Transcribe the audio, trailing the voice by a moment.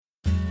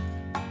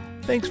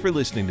Thanks for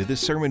listening to this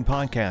sermon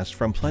podcast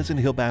from Pleasant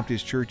Hill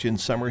Baptist Church in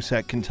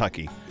Somerset,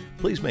 Kentucky.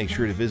 Please make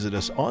sure to visit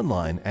us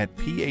online at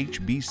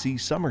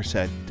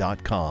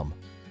phbcsomerset.com.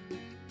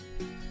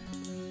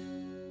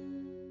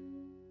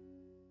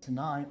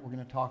 Tonight we're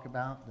going to talk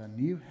about the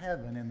new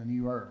heaven and the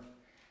new earth.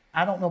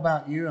 I don't know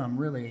about you, I'm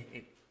really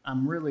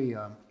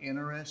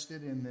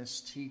interested in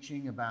this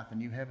teaching about the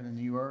new heaven and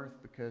new earth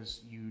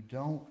because you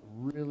don't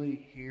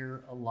really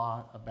hear a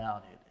lot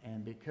about it.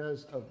 And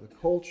because of the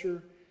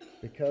culture,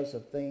 because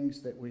of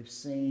things that we've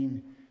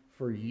seen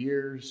for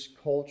years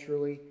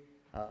culturally,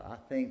 I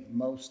think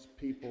most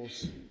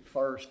people's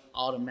first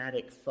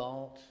automatic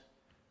thought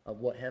of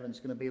what heaven's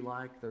going to be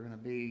like, they're going to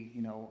be,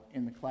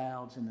 in the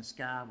clouds, in the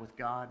sky with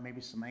God,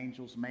 maybe some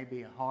angels,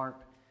 maybe a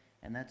harp,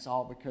 and that's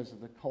all because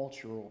of the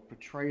cultural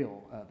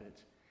portrayal of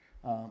it.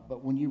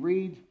 But when you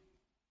read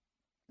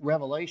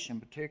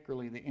Revelation,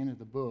 particularly the end of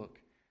the book,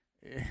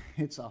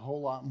 it's a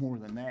whole lot more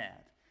than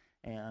that.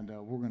 And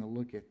we're going to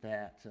look at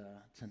that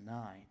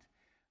tonight.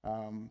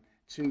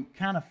 To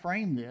kind of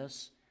frame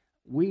this,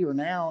 we are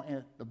now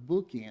at the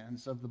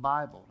bookends of the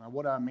Bible. Now,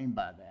 what do I mean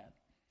by that?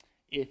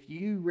 If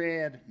you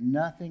read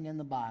nothing in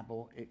the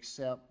Bible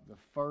except the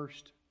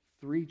first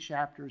 3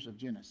 chapters of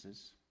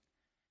Genesis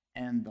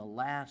and the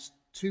last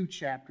 2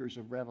 chapters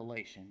of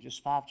Revelation,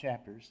 just 5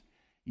 chapters,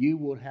 you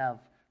would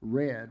have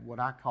read what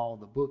I call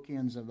the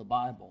bookends of the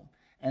Bible.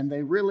 And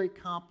they really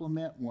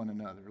complement one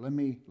another. Let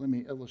me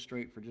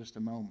illustrate for just a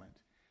moment.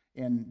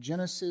 In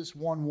Genesis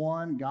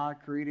 1:1, God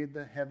created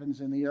the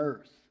heavens and the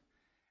earth.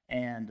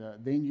 And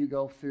then you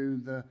go through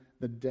the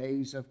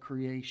days of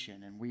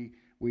creation. And we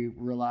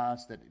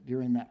realize that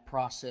during that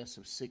process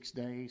of 6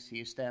 days, He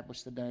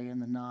established the day and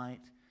the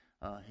night.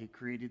 He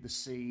created the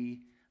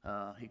sea.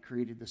 He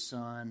created the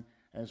sun,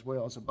 as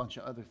well as a bunch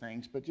of other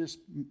things. But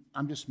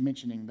I'm just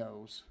mentioning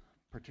those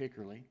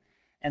particularly.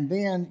 And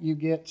then you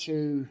get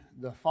to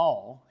the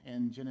fall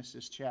in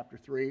Genesis chapter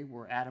 3,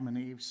 where Adam and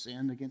Eve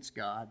sinned against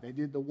God. They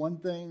did the one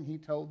thing He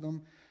told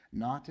them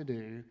not to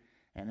do,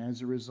 and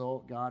as a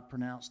result, God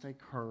pronounced a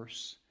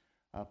curse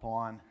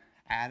upon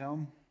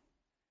Adam.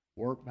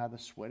 Work by the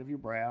sweat of your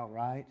brow,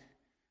 right?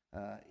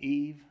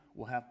 Eve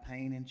will have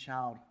pain in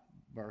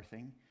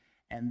childbirthing.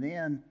 And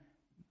then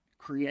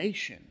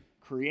creation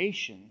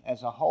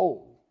as a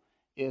whole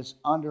is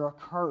under a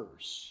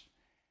curse.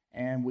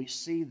 And we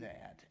see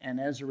that. And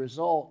as a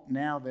result,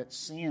 now that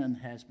sin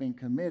has been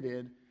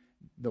committed,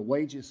 the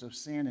wages of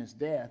sin is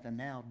death, and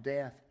now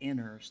death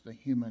enters the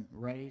human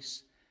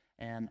race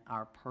and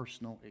our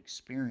personal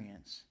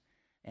experience.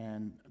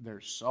 And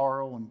there's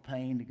sorrow and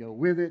pain to go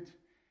with it.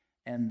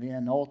 And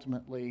then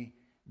ultimately,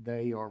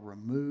 they are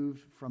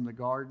removed from the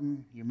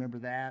garden. You remember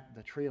that?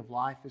 The tree of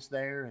life is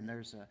there, and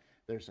there's a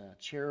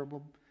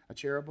cherub,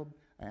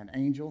 an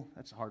angel.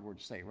 That's a hard word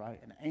to say, right?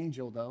 An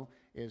angel, though,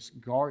 is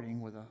guarding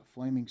with a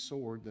flaming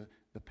sword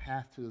the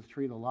path to the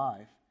tree of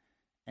life.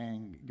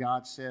 And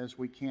God says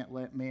we can't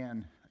let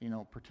man,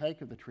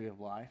 partake of the tree of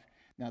life.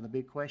 Now, the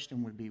big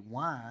question would be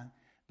why?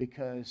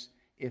 Because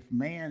if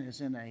man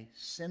is in a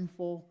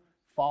sinful,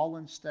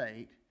 fallen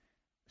state,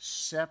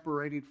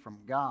 separated from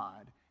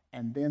God,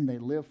 and then they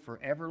live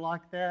forever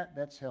like that,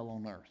 that's hell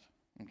on earth,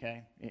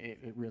 okay?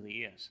 It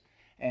really is.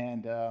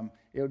 And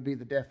it would be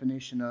the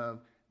definition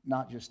of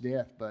not just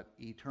death, but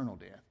eternal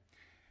death.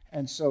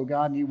 And so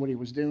God knew what He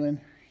was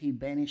doing. He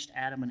banished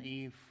Adam and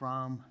Eve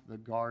from the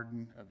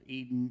Garden of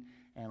Eden,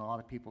 and a lot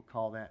of people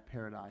call that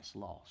Paradise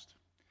Lost.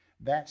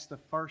 That's the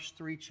first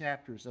 3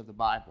 chapters of the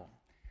Bible.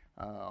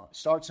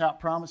 Starts out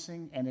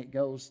promising, and it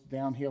goes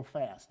downhill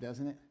fast,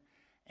 doesn't it?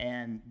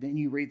 And then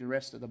you read the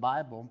rest of the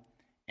Bible,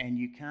 and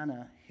you kind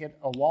of hit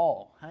a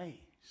wall.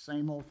 Hey,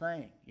 same old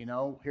thing.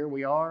 Here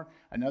we are,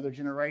 another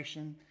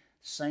generation,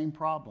 same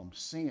problem,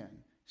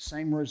 sin,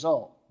 same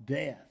result,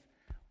 death.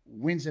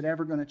 When's it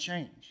ever going to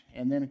change?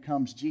 And then it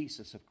comes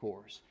Jesus, of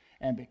course.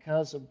 And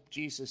because of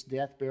Jesus'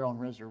 death, burial, and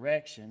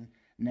resurrection,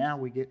 now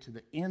we get to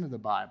the end of the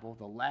Bible,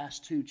 the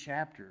last 2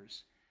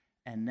 chapters.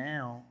 And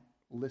now,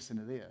 listen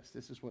to this.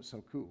 This is what's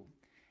so cool.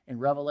 In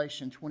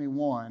Revelation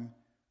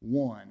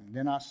 21:1,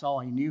 then I saw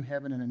a new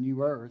heaven and a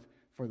new earth,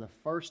 for the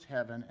first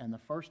heaven and the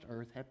first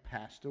earth had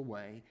passed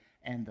away,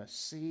 and the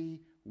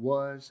sea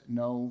was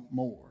no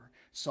more.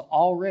 So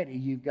already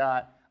you've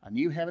got a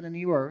new heaven and a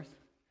new earth.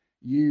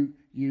 You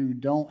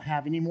don't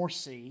have any more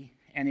sea.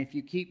 And if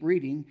you keep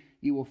reading,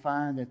 you will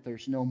find that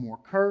there's no more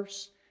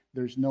curse.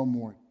 There's no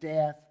more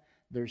death.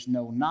 There's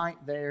no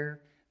night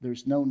there.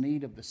 There's no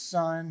need of the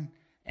sun.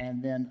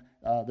 And then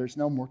there's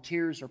no more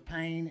tears or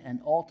pain.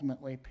 And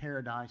ultimately,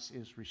 paradise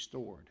is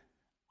restored.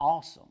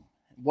 Awesome.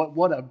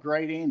 What a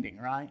great ending,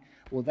 right?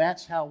 Well,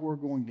 that's how we're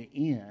going to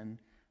end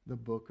the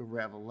book of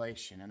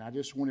Revelation. And I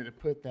just wanted to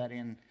put that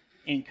in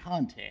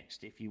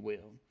context, if you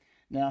will.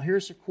 Now,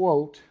 here's a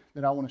quote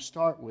that I want to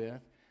start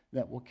with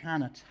that will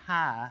kind of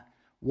tie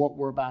what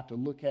we're about to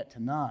look at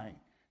tonight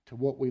to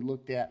what we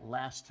looked at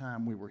last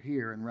time we were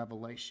here in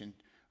Revelation.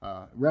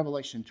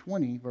 Revelation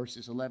 20,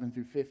 verses 11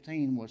 through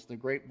 15, was the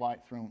great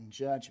white throne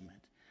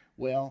judgment.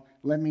 Well,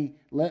 let me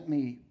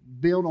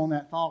build on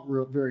that thought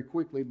very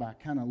quickly by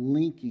kind of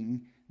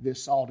linking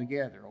this all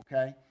together,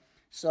 okay?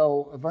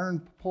 So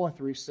Vern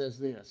Poithry says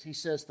this. He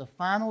says, the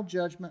final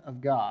judgment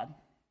of God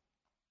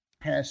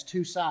has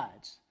two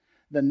sides.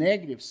 The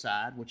negative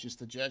side, which is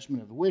the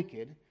judgment of the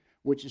wicked,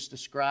 which is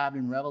described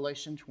in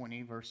Revelation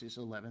 20, verses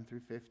 11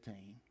 through 15.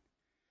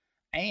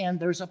 And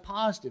there's a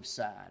positive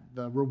side,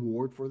 the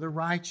reward for the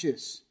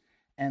righteous.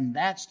 And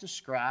that's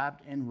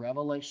described in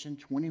Revelation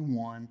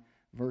 21,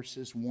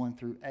 verses 1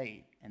 through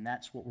 8. And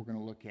that's what we're going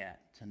to look at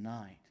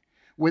tonight.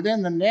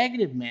 Within the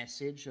negative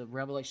message of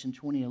Revelation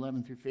 20,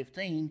 11 through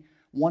 15,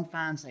 one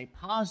finds a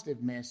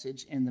positive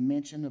message in the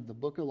mention of the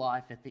book of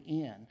life at the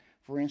end.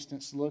 For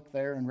instance, look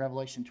there in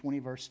Revelation 20,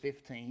 verse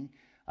 15.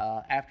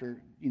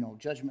 After,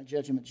 judgment,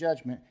 judgment,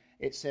 judgment,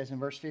 it says in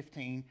verse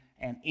 15,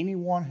 and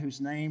anyone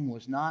whose name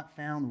was not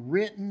found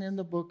written in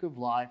the book of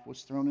life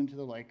was thrown into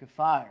the lake of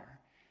fire.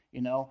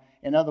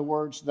 In other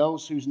words,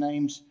 those whose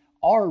names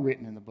are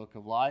written in the book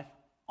of life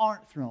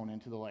aren't thrown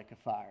into the lake of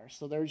fire.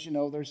 So there's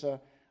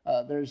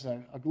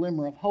a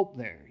glimmer of hope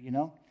there,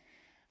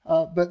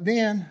 But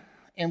then,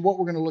 and what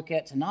we're going to look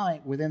at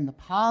tonight, within the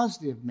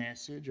positive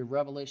message of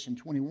Revelation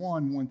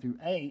 21, 1 through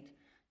 8,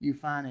 you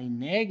find a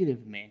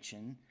negative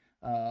mention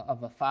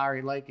of a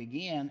fiery lake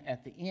again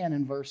at the end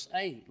in verse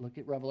 8. Look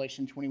at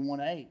Revelation 21,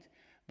 8.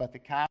 But the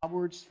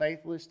cowards,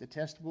 faithless,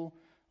 detestable,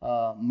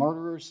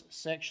 murderers,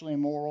 sexually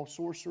immoral,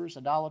 sorcerers,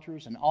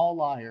 idolaters, and all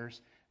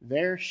liars,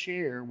 their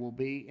share will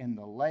be in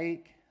the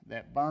lake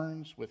that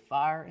burns with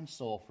fire and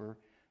sulfur,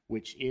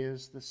 which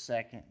is the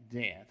second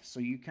death. So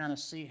you kind of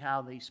see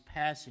how these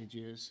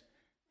passages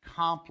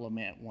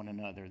complement one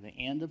another. The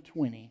end of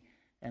 20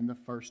 and the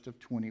first of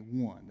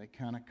 21. They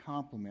kind of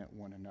complement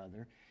one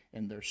another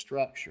in their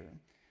structure.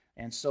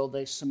 And so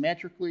they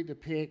symmetrically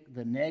depict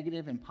the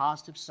negative and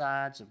positive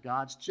sides of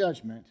God's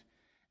judgment.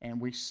 And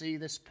we see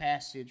this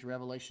passage,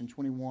 Revelation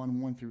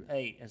 21, 1 through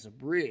 8, as a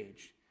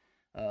bridge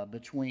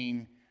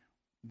between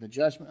the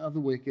judgment of the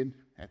wicked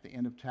at the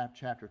end of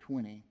chapter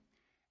 20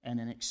 and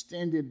an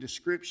extended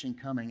description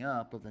coming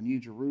up of the New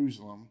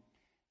Jerusalem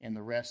in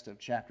the rest of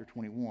chapter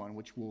 21,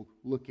 which we'll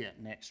look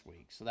at next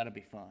week. So that'll be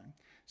fun.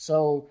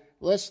 So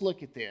let's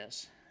look at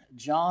this.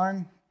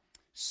 John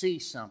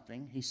sees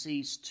something. He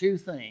sees two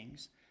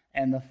things.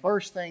 And the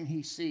first thing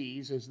he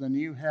sees is the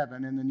new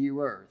heaven and the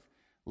new earth.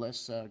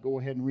 Let's go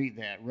ahead and read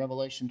that.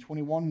 Revelation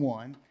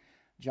 21:1.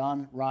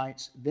 John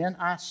writes, Then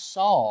I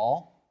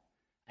saw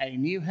a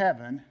new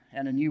heaven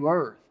and a new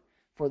earth.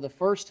 For the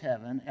first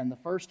heaven and the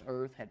first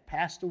earth had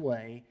passed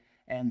away,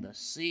 and the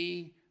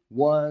sea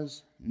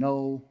was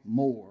no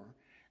more.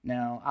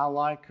 Now, I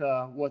like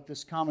what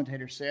this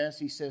commentator says.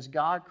 He says,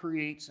 God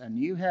creates a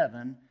new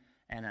heaven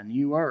and a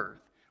new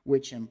earth,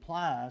 which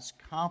implies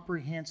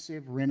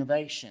comprehensive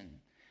renovation.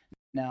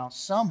 Now,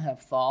 some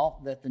have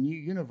thought that the new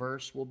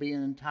universe will be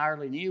an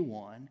entirely new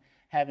one,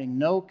 having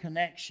no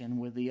connection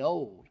with the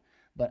old.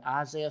 But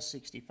Isaiah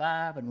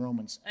 65 and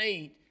Romans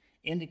 8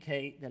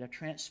 indicate that a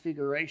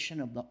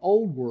transfiguration of the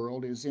old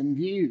world is in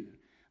view.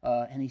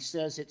 And he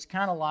says it's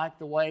kind of like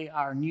the way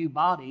our new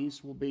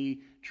bodies will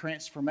be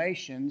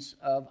transformations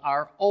of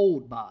our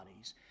old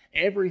bodies.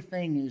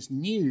 Everything is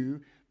new,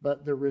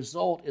 but the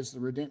result is the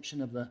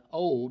redemption of the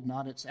old,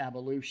 not its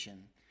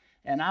abolition.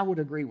 And I would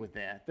agree with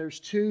that.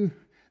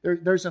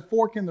 There's a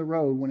fork in the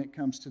road when it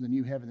comes to the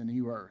new heaven and the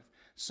new earth.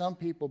 Some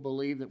people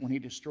believe that when he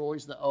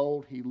destroys the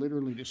old, he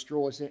literally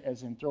destroys it,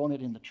 as in throwing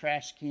it in the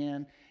trash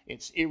can.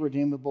 It's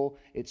irredeemable,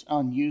 it's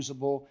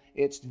unusable,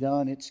 it's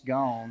done, it's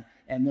gone,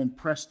 and then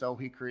presto,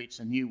 he creates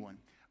a new one.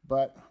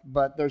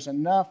 But there's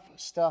enough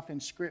stuff in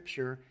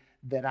Scripture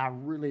that I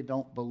really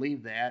don't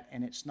believe that,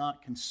 and it's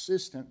not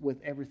consistent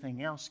with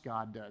everything else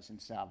God does in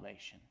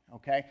salvation,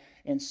 okay?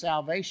 In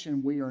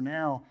salvation, we are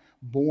now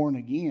born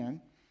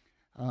again.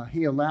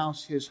 He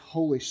allows His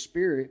Holy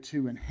Spirit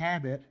to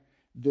inhabit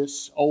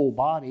this old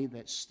body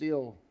that's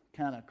still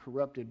kind of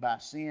corrupted by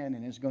sin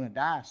and is going to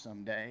die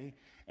someday.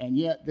 And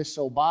yet this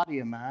old body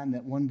of mine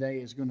that one day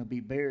is going to be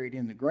buried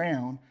in the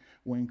ground,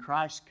 when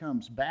Christ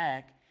comes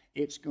back,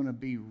 it's going to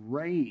be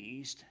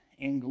raised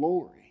in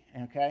glory,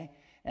 okay?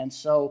 And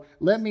so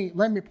let me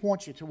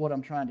point you to what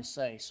I'm trying to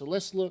say. So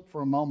let's look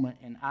for a moment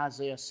in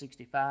Isaiah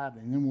 65,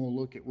 and then we'll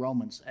look at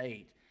Romans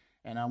 8,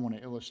 and I want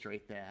to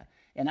illustrate that.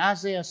 In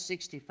Isaiah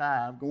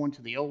 65, going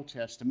to the Old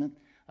Testament,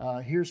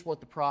 here's what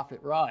the prophet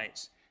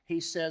writes. He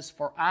says,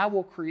 For I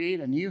will create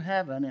a new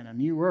heaven and a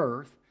new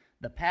earth.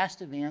 The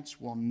past events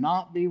will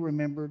not be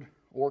remembered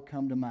or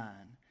come to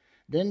mind.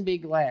 Then be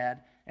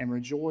glad and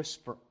rejoice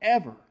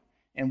forever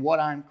in what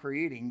I'm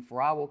creating,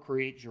 for I will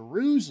create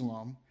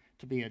Jerusalem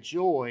to be a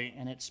joy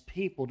and its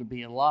people to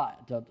be a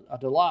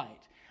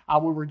delight. I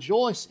will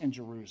rejoice in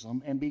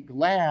Jerusalem and be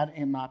glad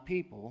in my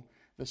people.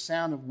 The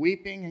sound of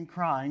weeping and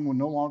crying will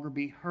no longer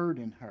be heard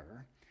in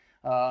her.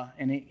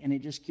 And it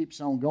just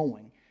keeps on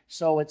going.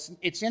 So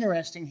it's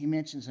interesting. He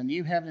mentions a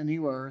new heaven and a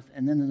new earth,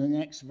 and then in the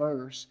next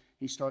verse,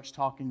 he starts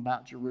talking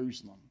about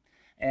Jerusalem.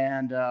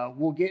 And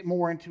we'll get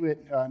more into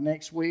it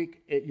next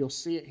week. You'll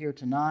see it here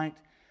tonight.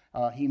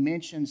 He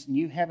mentions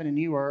new heaven and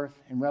new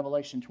earth in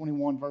Revelation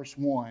 21, verse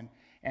 1.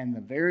 And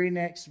the very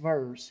next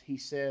verse, he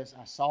says,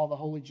 I saw the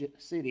holy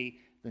city,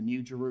 the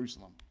New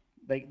Jerusalem.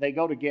 They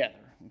go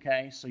together,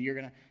 okay? So you're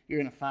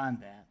gonna find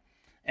that.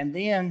 And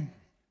then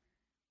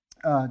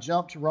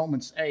jump to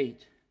Romans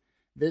 8.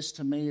 This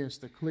to me is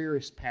the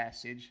clearest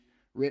passage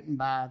written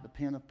by the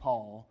pen of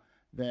Paul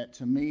that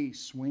to me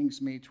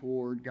swings me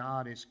toward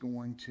God is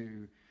going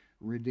to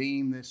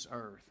redeem this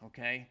earth,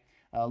 okay?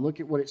 Look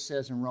at what it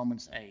says in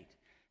Romans 8.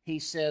 He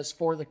says,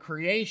 "For the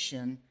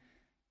creation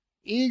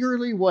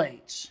eagerly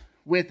waits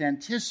with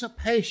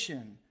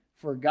anticipation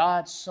for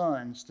God's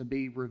sons to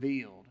be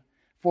revealed.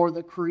 For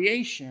the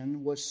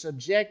creation was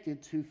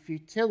subjected to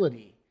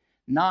futility,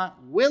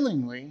 not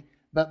willingly,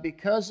 but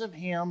because of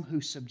him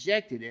who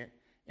subjected it,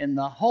 in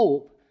the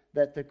hope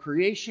that the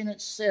creation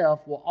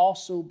itself will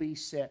also be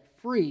set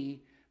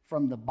free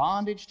from the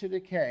bondage to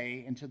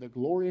decay into the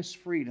glorious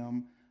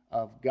freedom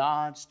of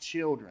God's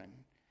children."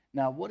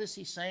 Now, what is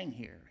he saying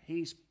here?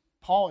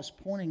 Paul is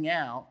pointing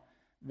out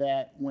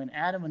that when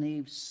Adam and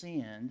Eve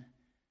sinned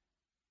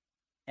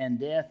and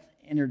death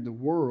entered the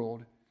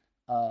world,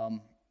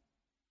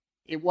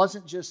 it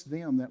wasn't just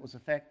them that was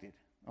affected,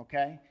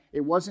 okay?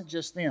 It wasn't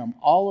just them.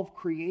 All of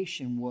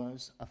creation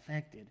was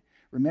affected.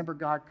 Remember,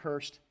 God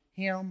cursed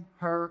him,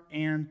 her,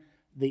 and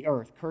the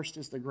earth. Cursed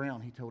is the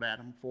ground, he told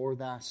Adam, for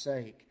thy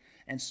sake.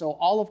 And so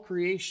all of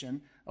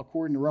creation,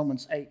 according to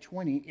Romans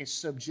 8:20, is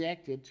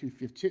subjected to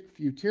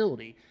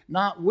futility,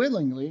 not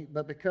willingly,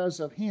 but because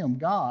of him,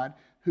 God,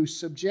 who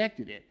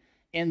subjected it,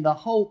 in the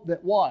hope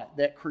that what?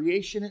 That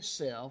creation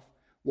itself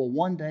will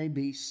one day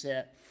be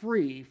set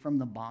free from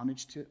the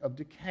bondage of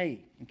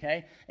decay.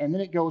 Okay? And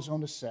then it goes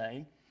on to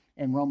say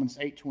in Romans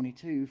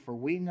 8:22, "For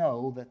we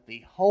know that the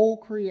whole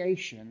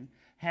creation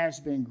has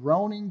been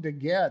groaning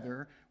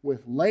together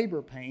with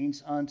labor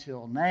pains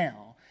until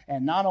now.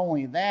 And not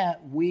only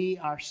that, we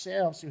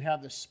ourselves who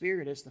have the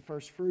Spirit as the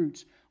first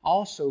fruits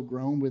also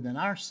groan within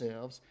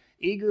ourselves,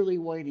 eagerly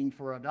waiting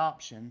for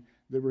adoption,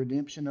 the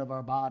redemption of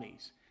our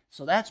bodies."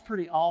 So that's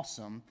pretty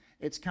awesome.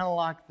 It's kind of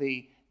like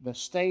the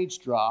stage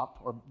drop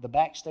or the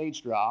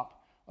backstage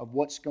drop of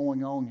what's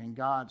going on in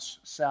God's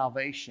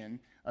salvation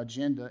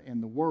agenda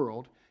in the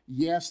world.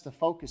 Yes, the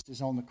focus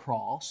is on the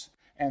cross,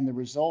 and the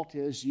result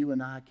is you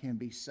and I can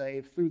be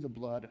saved through the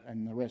blood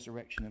and the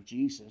resurrection of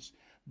Jesus.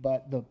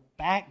 But the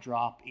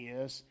backdrop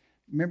is,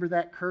 remember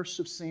that curse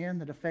of sin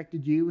that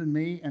affected you and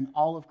me and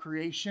all of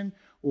creation?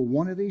 Well,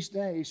 one of these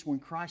days when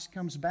Christ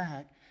comes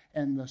back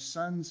and the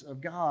sons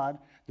of God,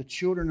 the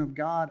children of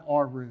God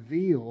are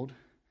revealed,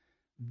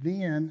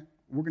 then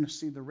we're going to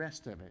see the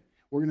rest of it.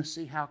 We're going to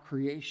see how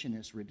creation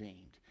is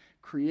redeemed.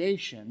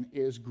 Creation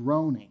is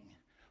groaning.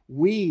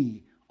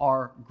 We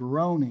are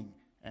groaning.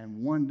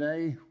 And one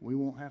day we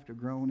won't have to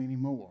groan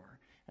anymore.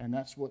 And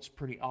that's what's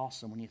pretty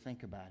awesome when you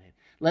think about it.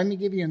 Let me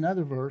give you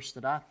another verse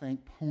that I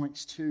think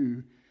points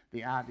to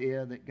the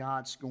idea that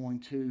God's going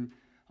to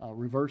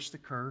reverse the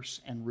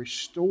curse and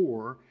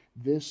restore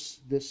this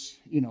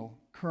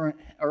current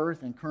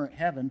earth and current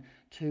heaven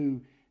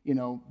to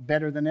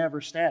better than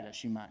ever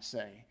status, you might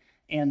say.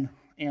 In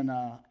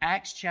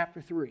Acts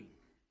chapter 3.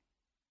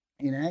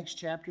 In Acts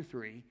chapter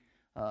 3,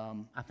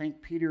 I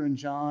think Peter and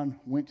John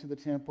went to the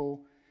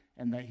temple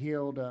and they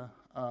healed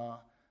a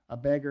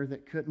beggar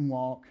that couldn't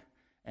walk,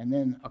 and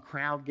then a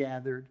crowd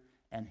gathered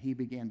and he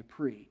began to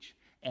preach.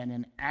 And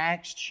in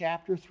Acts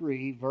chapter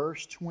 3,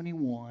 verse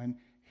 21,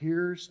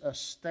 here's a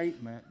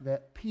statement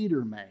that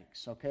Peter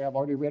makes. Okay, I've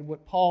already read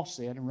what Paul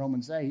said in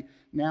Romans 8.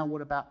 Now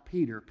what about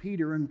Peter?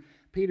 Peter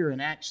in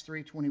Acts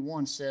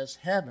 3:21 says,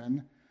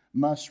 "Heaven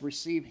must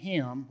receive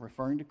him,"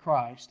 referring to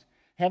Christ.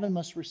 "Heaven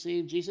must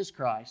receive Jesus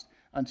Christ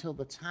until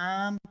the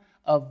time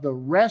of the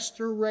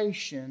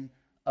restoration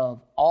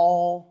of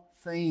all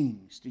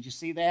things." Did you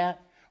see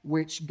that?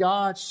 Which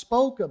God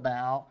spoke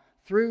about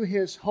through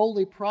his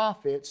holy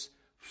prophets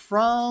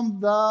from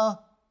the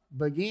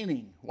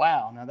beginning.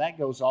 Wow, now that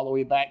goes all the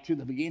way back to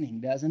the beginning,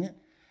 doesn't it?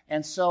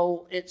 And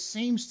so it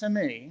seems to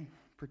me,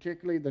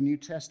 particularly the New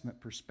Testament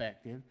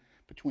perspective,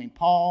 between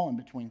Paul and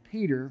between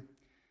Peter,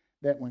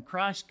 that when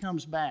Christ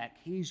comes back,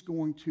 he's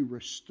going to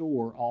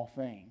restore all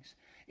things.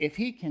 If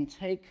he can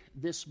take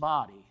this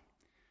body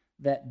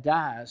that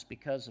dies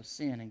because of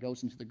sin and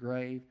goes into the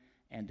grave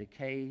and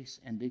decays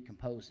and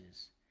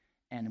decomposes,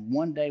 and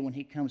one day when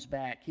he comes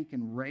back, he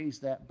can raise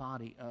that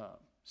body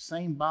up.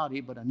 Same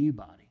body, but a new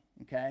body,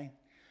 okay?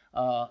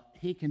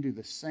 He can do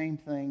the same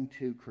thing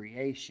to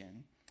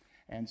creation.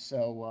 And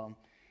so,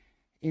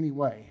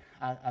 anyway,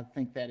 I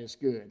think that is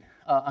good.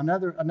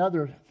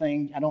 Another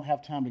thing, I don't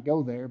have time to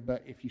go there,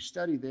 but if you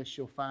study this,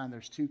 you'll find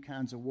there's two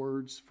kinds of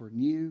words for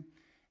new.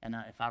 And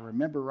if I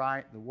remember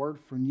right, the word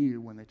for new,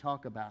 when they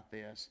talk about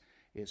this,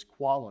 is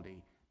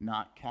quality,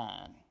 not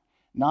kind.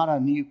 Not a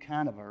new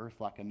kind of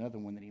earth like another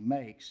one that he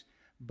makes,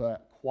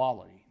 but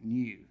quality,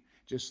 new.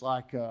 Just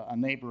like a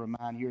neighbor of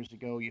mine years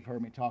ago, you've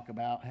heard me talk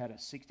about, had a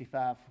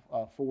 65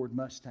 Ford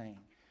Mustang,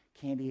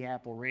 candy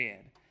apple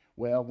red.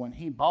 Well, when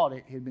he bought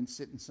it, it had been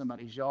sitting in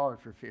somebody's yard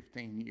for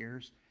 15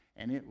 years,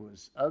 and it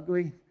was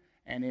ugly,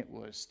 and it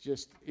was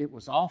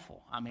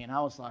awful. I mean,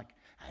 I was like,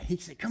 he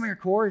said, "Come here,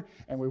 Corey,"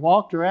 and we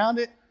walked around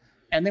it,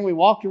 And then we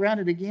walked around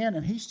it again,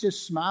 and he's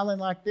just smiling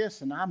like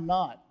this, and I'm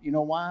not. You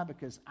know why?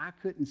 Because I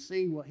couldn't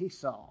see what he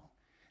saw.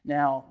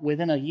 Now,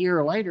 within a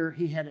year later,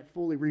 he had it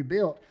fully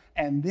rebuilt,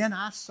 and then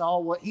I saw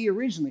what he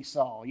originally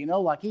saw. You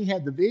know, like he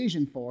had the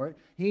vision for it.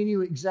 He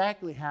knew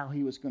exactly how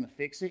he was going to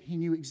fix it. He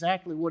knew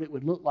exactly what it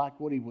would look like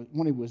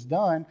when it was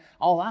done.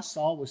 All I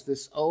saw was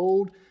this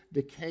old,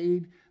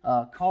 decayed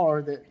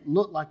car that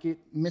looked like it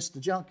missed the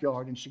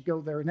junkyard and should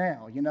go there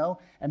now, you know.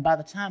 And by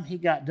the time he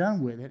got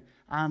done with it,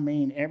 I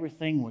mean,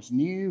 everything was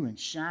new and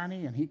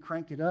shiny, and he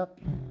cranked it up.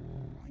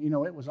 You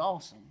know, it was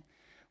awesome.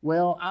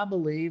 Well, I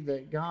believe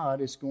that God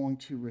is going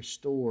to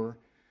restore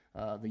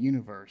the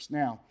universe.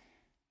 Now,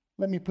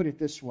 let me put it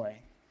this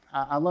way.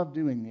 I love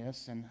doing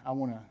this, and I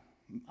want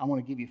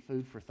to give you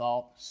food for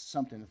thought,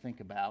 something to think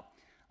about.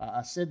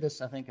 I said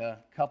this, I think,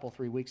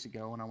 3 weeks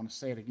ago, and I want to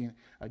say it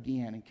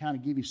again, and kind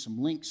of give you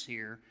some links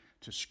here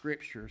to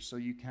Scripture so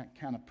you can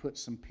kind of put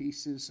some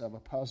pieces of a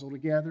puzzle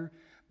together.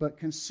 But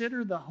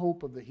consider the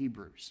hope of the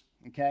Hebrews,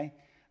 okay?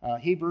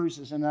 Hebrews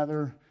is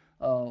another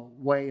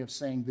way of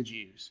saying the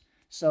Jews.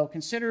 So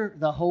consider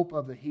the hope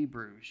of the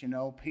Hebrews. You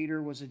know,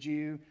 Peter was a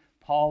Jew,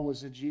 Paul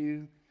was a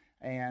Jew,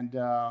 and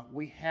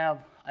we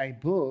have a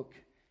book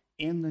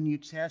in the New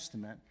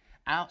Testament.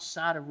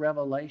 Outside of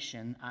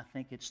Revelation, I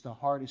think it's the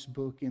hardest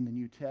book in the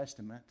New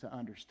Testament to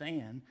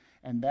understand,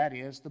 and that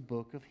is the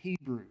book of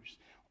Hebrews.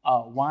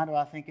 Why do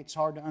I think it's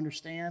hard to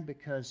understand?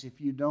 Because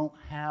if you don't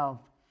have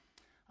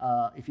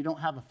a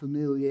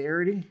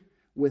familiarity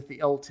with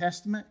the Old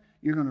Testament,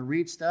 you're going to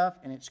read stuff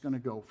and it's going to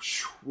go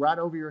right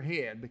over your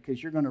head,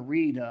 because you're going to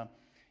read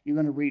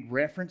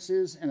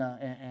references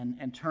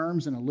and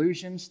terms and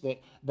allusions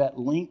that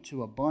link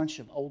to a bunch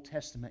of Old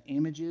Testament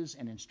images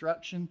and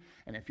instruction.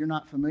 And if you're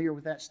not familiar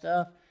with that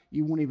stuff,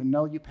 you won't even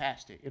know you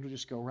passed it. It'll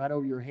just go right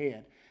over your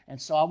head.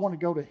 And so I want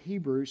to go to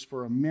Hebrews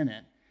for a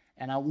minute,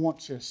 and I want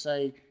to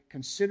say,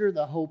 consider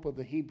the hope of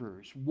the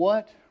Hebrews.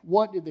 What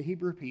did the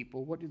Hebrew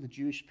people, what did the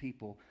Jewish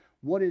people,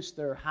 what is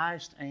their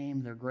highest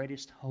aim, their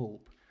greatest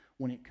hope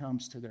when it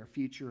comes to their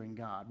future in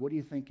God? What do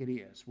you think it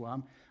is?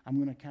 Well, I'm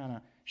going to kind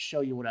of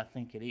show you what I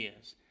think it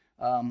is.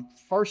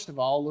 First of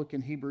all, look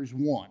in Hebrews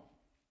 1.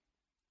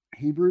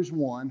 Hebrews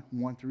 1,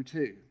 1 through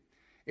 2.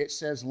 It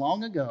says,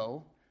 long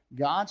ago,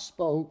 God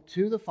spoke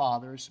to the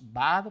fathers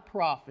by the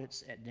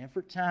prophets at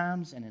different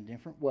times and in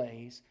different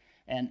ways,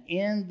 and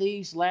in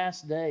these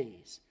last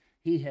days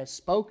He has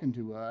spoken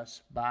to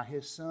us by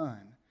His Son.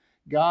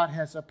 God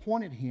has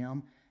appointed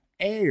Him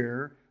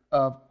heir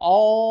of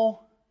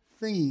all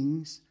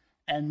things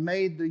and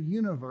made the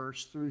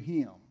universe through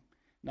Him.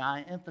 Now,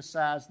 I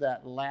emphasize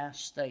that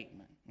last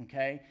statement,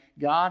 okay?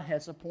 God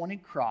has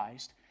appointed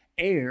Christ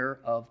heir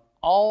of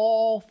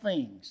all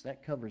things.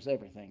 That covers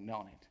everything,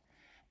 don't it?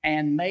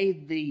 And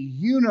made the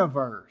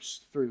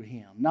universe through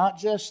Him. Not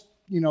just,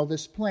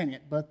 this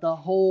planet, but the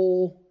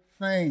whole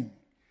thing.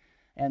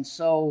 And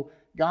so,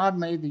 God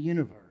made the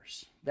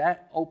universe.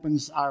 That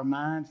opens our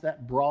minds.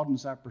 That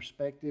broadens our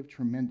perspective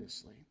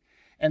tremendously.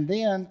 And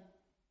then,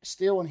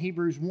 still in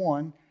Hebrews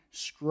 1,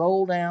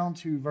 scroll down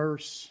to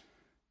verse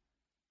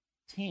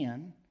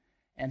 10,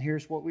 and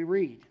here's what we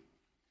read.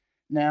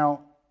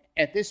 Now,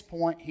 at this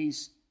point,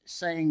 he's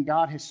saying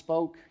God has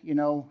spoke,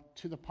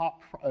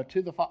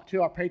 to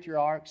our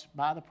patriarchs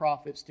by the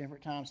prophets,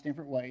 different times,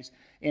 different ways.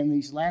 In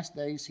these last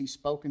days, He's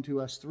spoken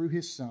to us through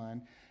His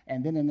Son.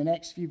 And then in the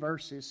next few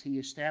verses, He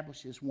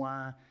establishes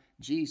why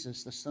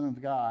Jesus, the Son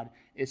of God,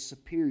 is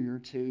superior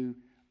to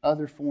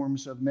other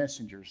forms of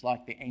messengers,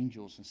 like the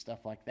angels and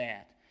stuff like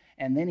that.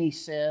 And then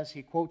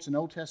he quotes an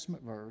Old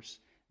Testament verse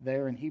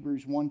there in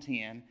Hebrews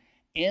 1:10,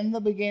 in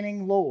the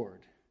beginning,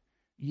 Lord,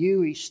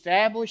 you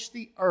established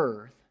the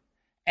earth,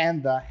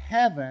 and the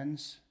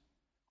heavens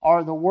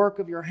are the work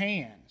of your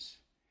hands.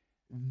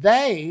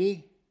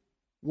 They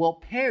will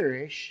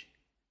perish,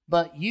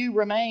 but you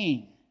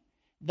remain.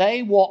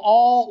 They will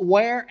all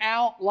wear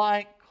out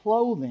like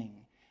clothing,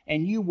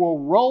 and you will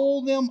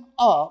roll them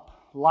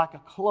up like a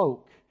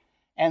cloak,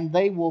 and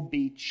they will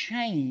be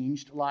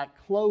changed like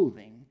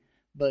clothing.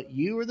 But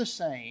you are the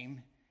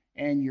same,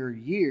 and your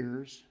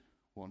years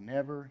will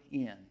never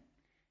end.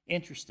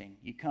 Interesting.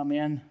 You come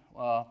in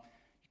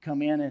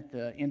at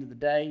the end of the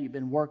day, you've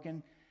been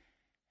working,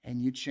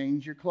 and you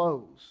change your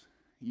clothes.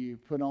 You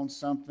put on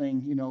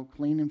something,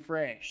 clean and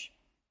fresh.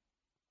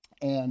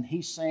 And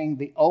he's saying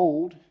the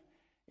old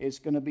is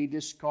going to be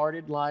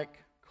discarded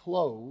like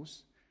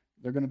clothes.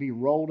 They're going to be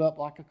rolled up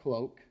like a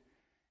cloak.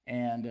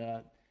 And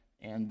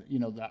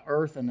the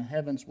earth and the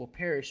heavens will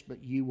perish,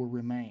 but you will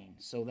remain.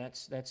 So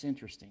that's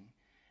interesting.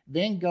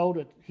 Then go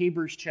to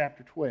Hebrews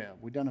chapter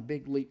 12. We've done a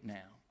big leap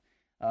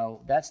now.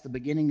 That's the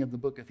beginning of the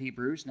book of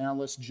Hebrews. Now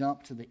let's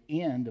jump to the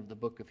end of the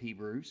book of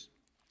Hebrews.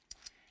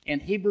 In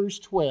Hebrews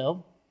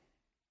 12,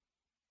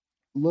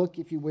 look,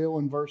 if you will,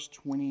 in verse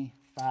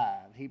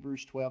 25.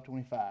 Hebrews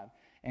 12:25.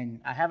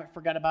 And I haven't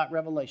forgot about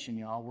Revelation,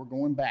 y'all. We're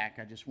going back.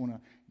 I just want to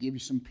give you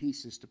some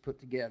pieces to put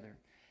together.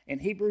 In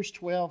Hebrews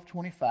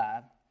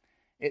 12:25,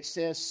 it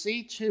says,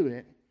 see to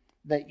it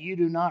that you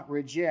do not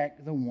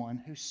reject the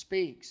one who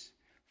speaks.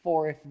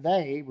 For if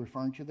they,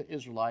 referring to the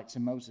Israelites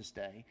in Moses'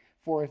 day,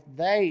 For if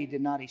they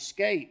did not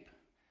escape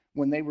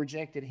when they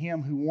rejected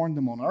him who warned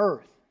them on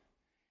earth,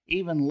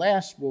 even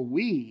less will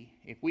we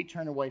if we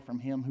turn away from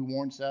him who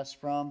warns us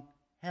from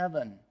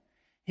heaven.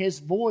 His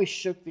voice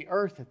shook the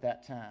earth at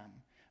that time,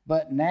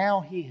 but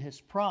now he has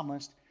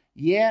promised,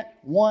 yet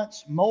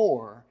once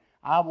more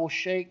I will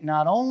shake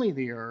not only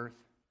the earth,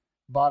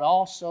 but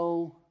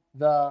also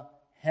the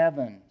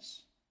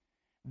heavens.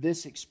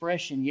 This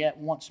expression, yet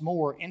once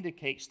more,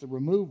 indicates the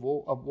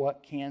removal of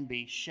what can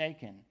be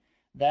shaken,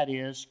 that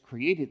is,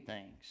 created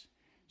things,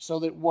 so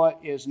that what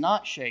is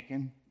not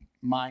shaken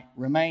might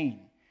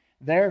remain.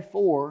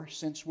 Therefore,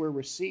 since we're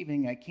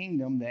receiving a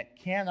kingdom that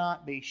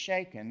cannot be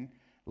shaken,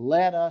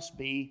 let us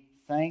be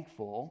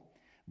thankful.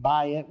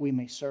 By it we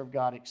may serve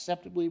God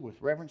acceptably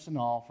with reverence and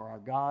awe, for our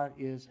God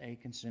is a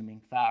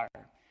consuming fire.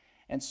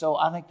 And so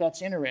I think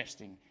that's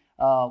interesting.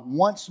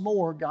 Once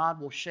more, God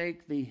will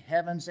shake the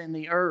heavens and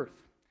the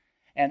earth,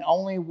 and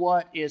only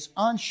what is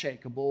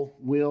unshakable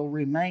will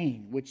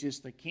remain, which is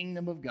the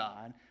kingdom of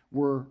God.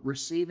 We're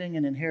receiving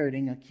and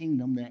inheriting a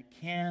kingdom that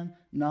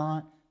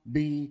cannot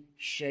be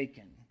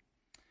shaken.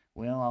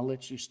 Well, I'll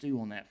let you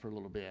stew on that for a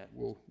little bit.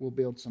 We'll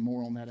build some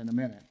more on that in a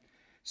minute.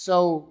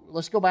 So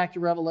let's go back to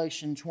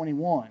Revelation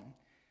 21.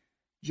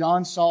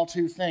 John saw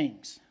two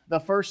things. The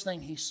first thing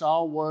he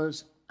saw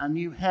was a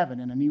new heaven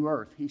and a new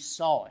earth. He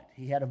saw it.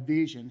 He had a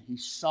vision. He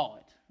saw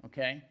it.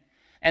 Okay?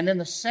 And then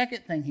the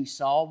second thing he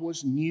saw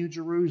was New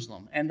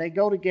Jerusalem. And they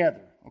go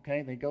together.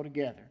 Okay? They go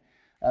together.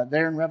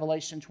 There in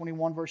Revelation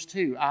 21, verse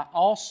 2, I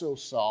also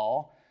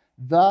saw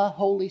the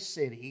holy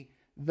city,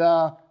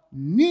 the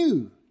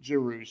New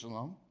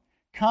Jerusalem,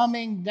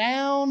 coming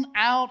down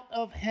out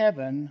of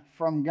heaven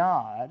from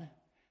God,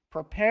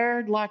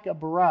 prepared like a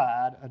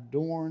bride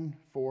adorned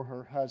for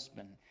her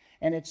husband.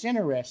 And it's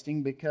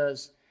interesting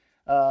because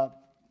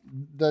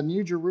the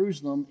New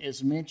Jerusalem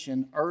is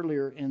mentioned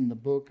earlier in the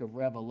book of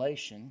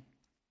Revelation.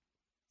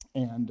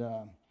 And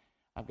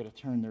I've got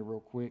to turn there real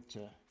quick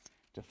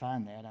to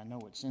find that. I know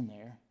it's in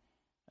there.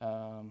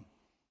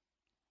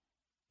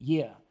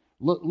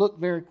 Look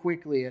very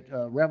quickly at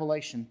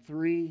Revelation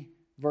 3,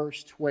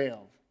 verse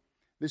 12.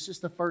 This is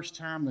the first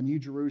time the New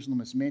Jerusalem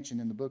is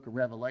mentioned in the book of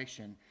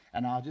Revelation,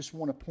 and I just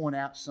want to point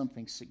out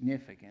something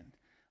significant.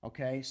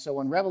 Okay, so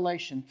in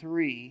Revelation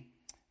 3,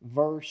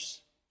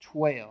 verse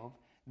 12,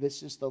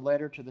 this is the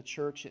letter to the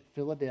church at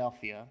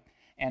Philadelphia,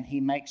 and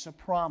he makes a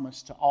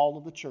promise to all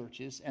of the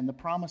churches, and the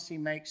promise he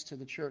makes to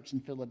the church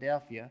in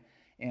Philadelphia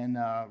in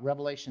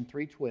Revelation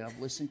 3:12,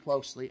 listen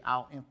closely,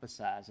 I'll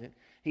emphasize it.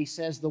 He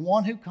says, the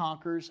one who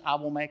conquers, I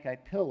will make a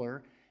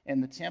pillar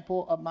in the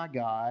temple of my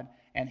God,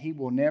 and he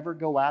will never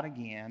go out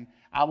again.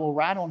 I will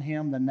write on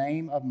him the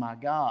name of my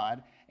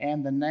God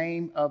and the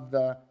name of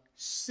the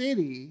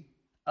city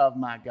of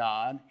my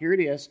God. Here it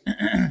is,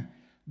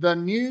 the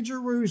New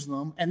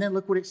Jerusalem, and then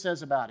look what it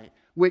says about it,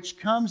 which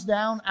comes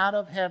down out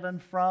of heaven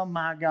from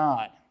my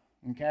God.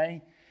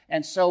 Okay?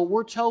 And so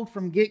we're told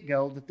from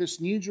get-go that this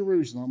New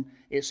Jerusalem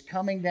is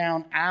coming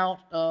down out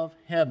of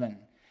heaven.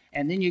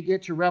 And then you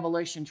get to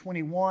Revelation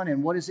 21,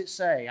 and what does it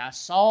say? I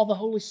saw the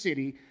holy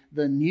city,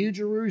 the New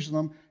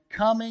Jerusalem,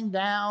 coming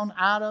down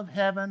out of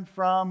heaven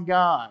from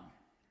God.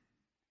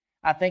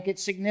 I think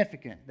it's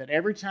significant that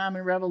every time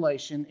in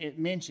Revelation it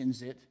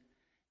mentions it,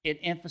 it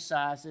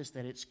emphasizes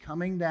that it's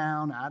coming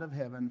down out of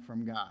heaven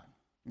from God.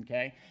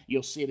 Okay?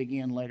 You'll see it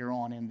again later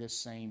on in this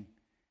same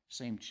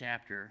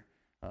chapter,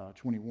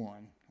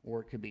 21, or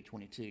it could be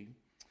 22.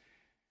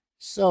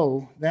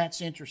 So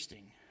that's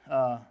interesting.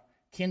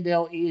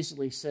 Kendall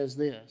Easley says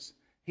this.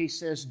 He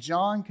says,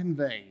 John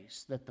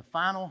conveys that the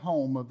final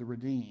home of the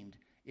redeemed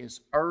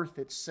is earth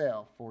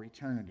itself for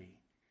eternity.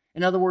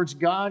 In other words,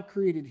 God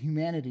created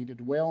humanity to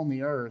dwell on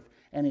the earth,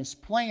 and his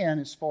plan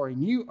is for a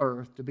new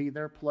earth to be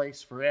their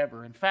place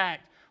forever. In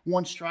fact,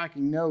 one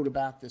striking note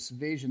about this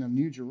vision of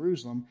New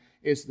Jerusalem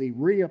is the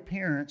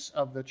reappearance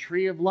of the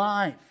tree of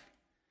life,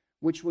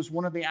 which was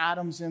one of the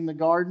items in the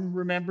garden,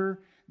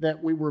 remember,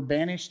 that we were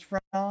banished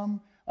from.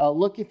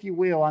 Look, if you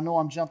will, I know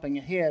I'm jumping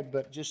ahead,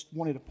 but just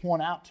wanted to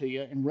point out to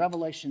you, in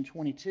Revelation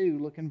 22,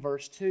 look in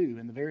verse 2,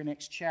 in the very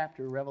next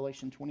chapter,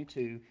 Revelation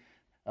 22,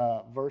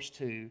 verse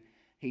 2,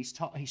 he's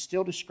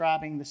still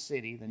describing the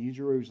city, the New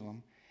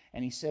Jerusalem,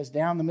 and he says,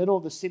 down the middle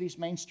of the city's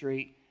main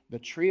street, the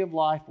tree of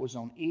life was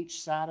on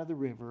each side of the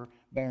river,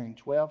 bearing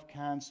 12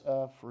 kinds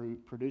of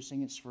fruit,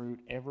 producing its fruit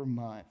every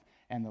month,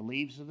 and the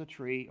leaves of the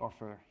tree are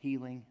for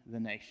healing the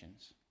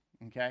nations.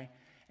 Okay?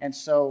 And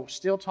so,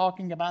 still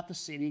talking about the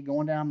city,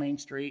 going down Main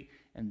Street,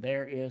 and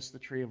there is the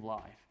tree of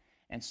life.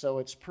 And so,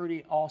 it's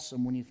pretty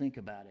awesome when you think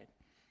about it.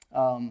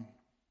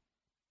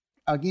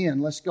 Again,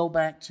 let's go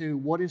back to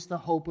what is the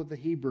hope of the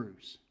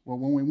Hebrews? Well,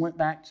 when we went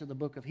back to the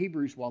book of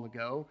Hebrews a while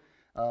ago,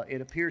 it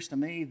appears to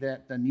me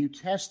that the New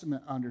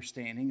Testament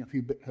understanding of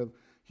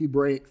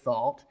Hebraic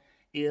thought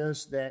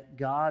is that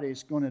God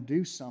is going to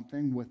do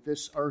something with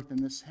this earth and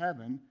this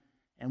heaven,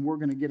 and we're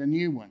going to get a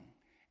new one.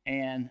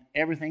 And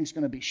everything's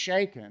going to be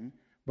shaken,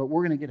 but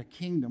we're going to get a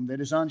kingdom that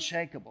is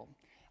unshakable.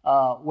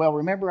 Well,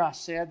 remember I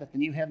said that the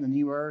new heaven, the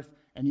new earth,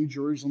 and New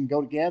Jerusalem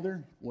go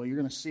together? Well, you're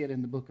going to see it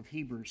in the book of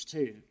Hebrews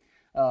too.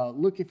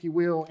 Look, if you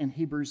will, in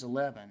Hebrews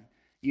 11.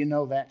 You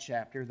know that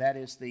chapter. That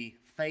is the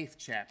faith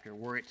chapter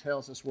where it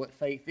tells us what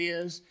faith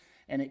is,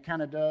 and it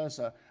kind of does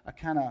a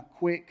kind of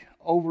quick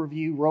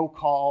overview, roll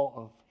call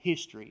of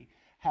history.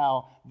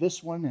 How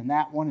this one and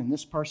that one and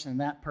this person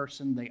and that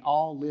person, they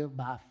all live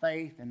by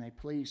faith and they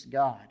pleased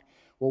God.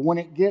 Well, when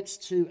it gets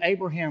to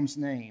Abraham's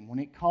name, when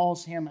it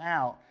calls him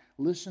out,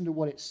 listen to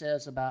what it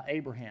says about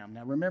Abraham.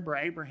 Now remember,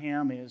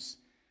 Abraham is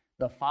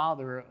the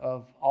father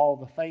of all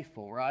the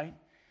faithful, right?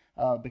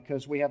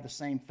 Because we have the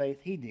same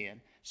faith he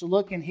did. So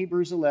look in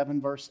Hebrews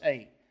 11, verse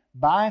 8.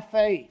 By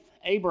faith,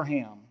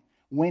 Abraham,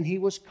 when he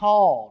was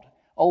called,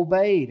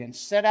 obeyed and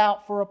set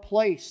out for a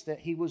place that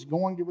he was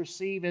going to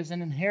receive as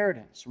an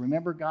inheritance.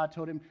 Remember, God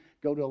told him,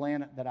 go to a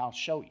land that I'll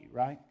show you,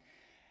 right?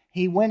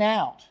 He went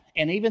out,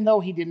 and even though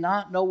he did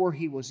not know where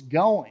he was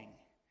going,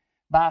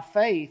 by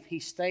faith he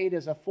stayed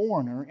as a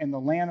foreigner in the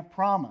land of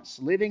promise,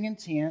 living in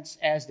tents,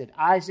 as did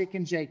Isaac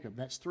and Jacob.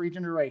 That's 3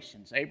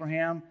 generations.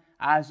 Abraham,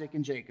 Isaac,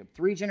 and Jacob.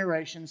 3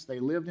 generations, they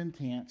lived in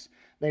tents.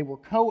 They were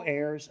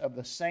co-heirs of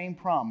the same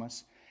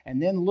promise. And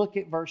then look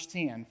at verse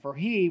 10. For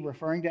he,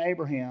 referring to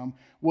Abraham,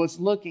 was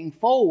looking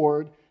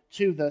forward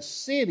to the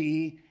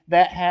city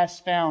that has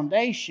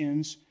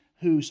foundations,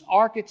 whose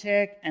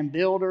architect and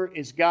builder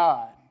is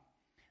God.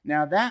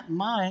 Now that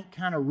might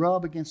kind of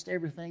rub against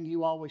everything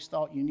you always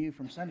thought you knew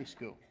from Sunday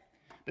school.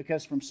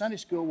 Because from Sunday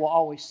school we'll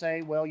always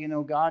say, well,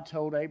 God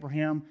told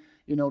Abraham,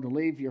 to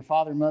leave your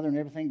father and mother and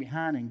everything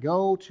behind and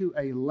go to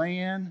a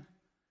land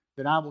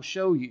that I will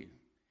show you.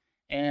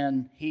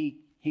 And he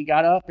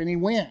got up and he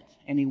went.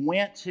 And he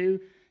went to,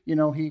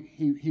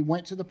 he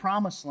went to the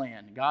promised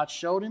land. God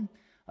showed him.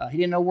 He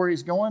didn't know where he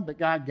was going, but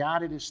God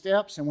guided his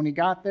steps. And when he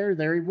got there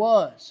he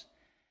was.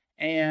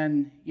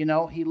 And,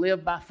 he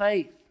lived by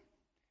faith.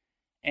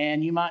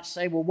 And you might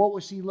say, well, what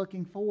was he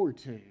looking forward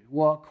to?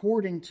 Well,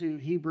 according to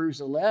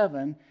Hebrews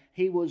 11,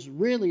 he was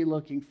really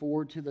looking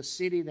forward to the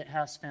city that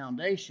has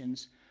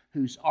foundations,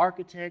 whose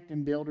architect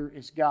and builder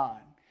is God.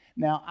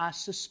 Now, I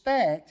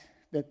suspect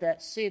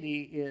that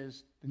city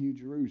is the New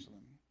Jerusalem.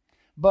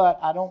 But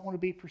I don't want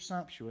to be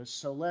presumptuous,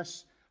 so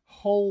let's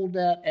hold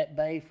that at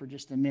bay for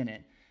just a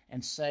minute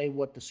and say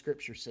what the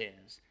Scripture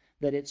says,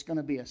 that it's going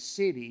to be a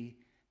city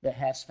that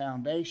has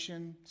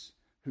foundations,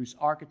 whose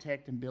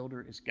architect and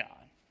builder is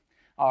God.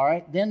 All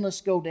right, then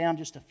let's go down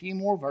just a few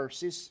more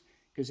verses,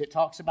 because it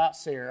talks about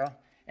Sarah,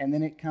 and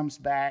then it comes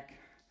back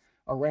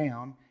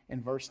around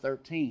in verse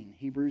 13.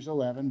 Hebrews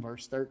 11,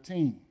 verse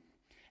 13.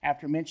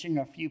 After mentioning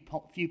a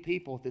few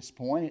people at this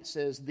point, it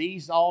says,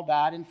 these all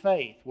died in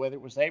faith, whether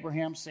it was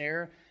Abraham,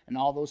 Sarah, and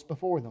all those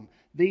before them.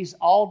 These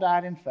all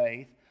died in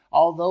faith,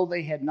 although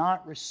they had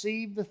not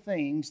received the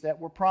things that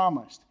were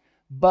promised,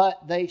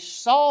 but they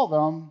saw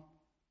them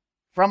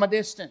from a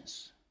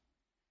distance.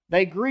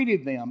 They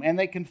greeted them, and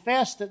they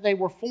confessed that they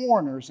were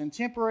foreigners and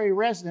temporary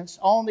residents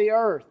on the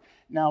earth.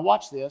 Now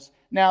watch this.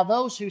 Now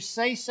those who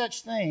say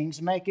such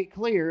things make it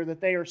clear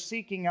that they are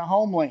seeking a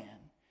homeland.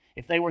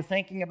 If they were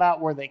thinking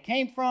about where they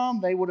came from,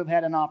 they would have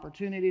had an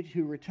opportunity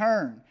to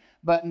return.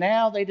 But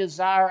now they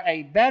desire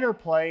a better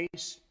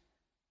place,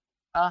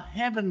 a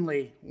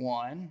heavenly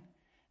one.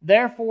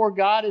 Therefore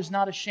God is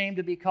not ashamed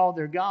to be called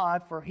their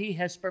God, for he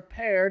has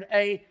prepared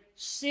a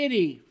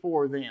city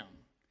for them.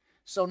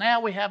 So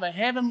now we have a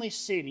heavenly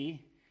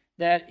city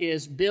that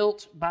is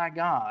built by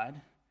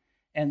God.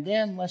 And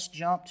then let's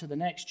jump to the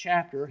next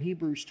chapter,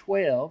 Hebrews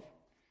 12,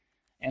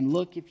 and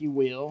look, if you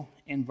will,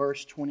 in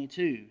verse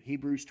 22.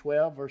 Hebrews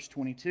 12, verse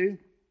 22.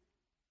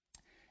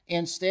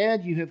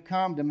 Instead, you have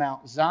come to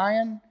Mount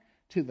Zion,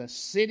 to the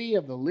city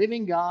of the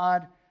living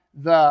God,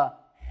 the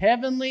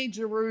heavenly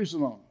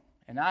Jerusalem.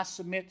 And I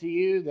submit to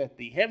you that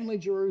the heavenly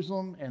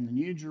Jerusalem and the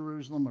New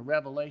Jerusalem of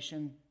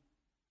Revelation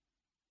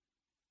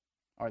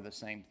are the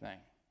same thing,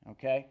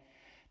 okay?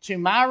 To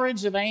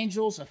myriads of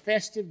angels, a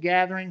festive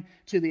gathering,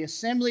 to the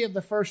assembly of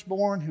the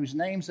firstborn whose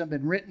names have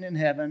been written in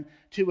heaven,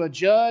 to a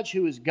judge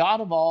who is God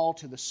of all,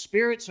 to the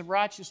spirits of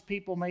righteous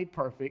people made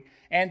perfect,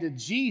 and to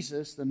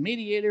Jesus, the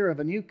mediator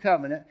of a new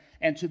covenant,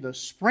 and to the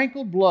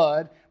sprinkled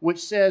blood, which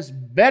says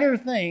better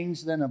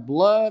things than the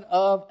blood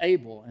of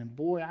Abel. And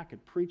boy, I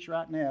could preach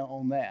right now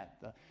on that.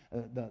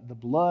 The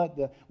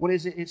blood, what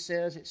is it? It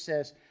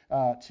says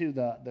to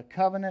the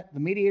covenant, the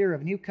mediator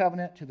of a new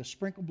covenant, to the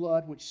sprinkled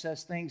blood, which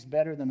says things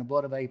better than the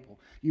blood of Abel.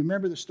 You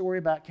remember the story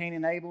about Cain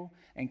and Abel?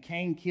 And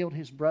Cain killed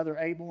his brother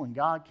Abel, and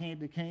God came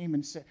to Cain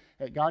and said,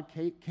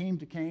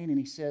 and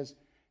he says,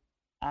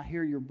 I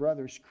hear your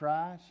brother's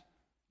cries.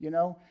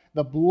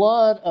 The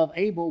blood of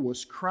Abel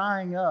was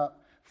crying up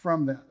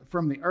from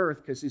the earth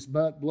because his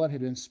blood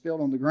had been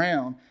spilled on the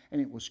ground, and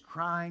it was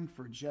crying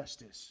for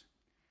justice.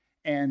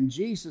 And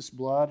Jesus'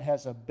 blood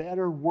has a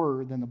better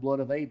word than the blood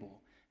of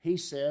Abel. He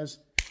says,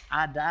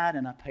 I died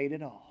and I paid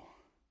it all.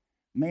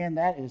 Man,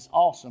 that is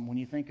awesome when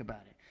you think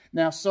about it.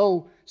 Now,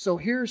 so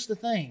here's the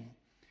thing.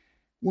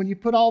 When you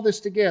put all this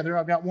together,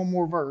 I've got one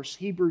more verse.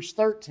 Hebrews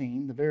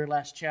 13, the very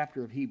last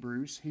chapter of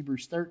Hebrews.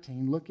 Hebrews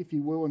 13, look if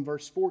you will in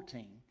verse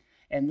 14.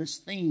 And this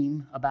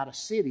theme about a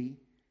city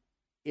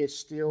is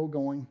still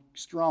going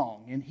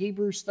strong. In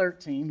Hebrews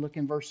 13, look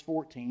in verse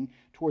 14,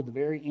 toward the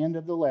very end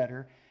of the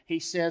letter, he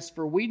says,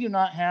 "For we do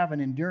not have an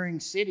enduring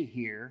city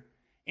here.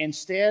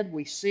 Instead,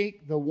 we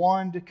seek the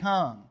one to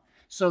come."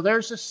 So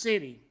there's a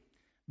city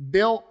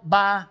built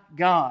by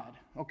God,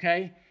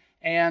 okay?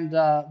 And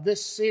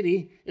this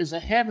city is a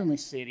heavenly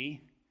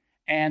city,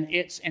 and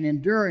it's an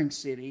enduring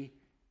city,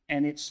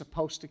 and it's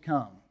supposed to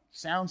come.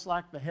 Sounds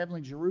like the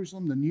heavenly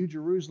Jerusalem, the New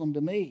Jerusalem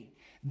to me.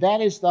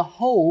 That is the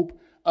hope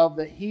of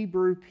the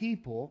Hebrew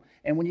people.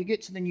 And when you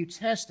get to the New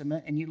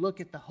Testament and you look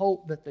at the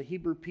hope that the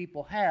Hebrew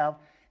people have,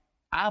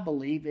 I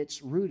believe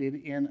it's rooted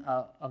in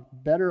a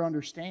better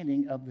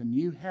understanding of the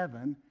new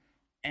heaven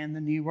and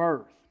the new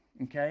earth.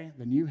 Okay?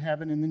 The new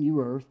heaven and the new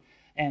earth.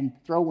 And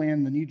throw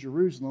in the New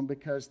Jerusalem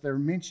because they're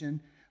mentioned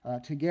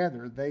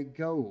together. They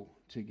go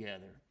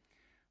together.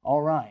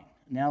 All right.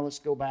 Now let's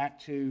go back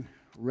to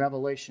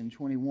Revelation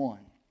 21.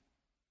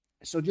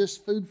 So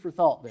just food for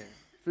thought there.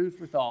 Food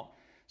for thought.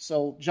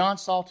 So John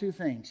saw two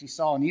things. He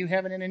saw a new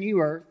heaven and a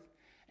new earth,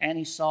 and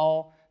he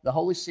saw the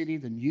holy city,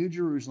 the New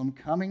Jerusalem,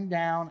 coming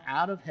down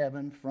out of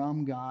heaven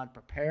from God,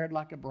 prepared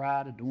like a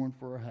bride adorned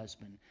for her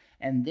husband.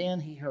 And then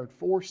he heard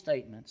four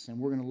statements, and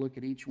we're going to look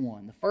at each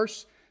one. The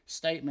first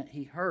statement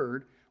he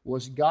heard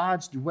was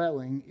God's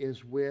dwelling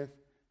is with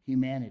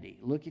humanity.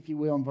 Look, if you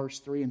will, in verse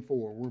 3 and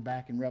 4. We're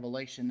back in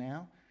Revelation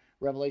now.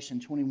 Revelation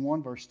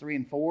 21, verse 3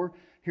 and 4.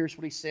 Here's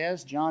what he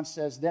says. John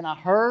says, "Then I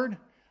heard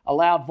a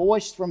loud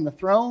voice from the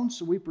throne,"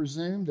 so we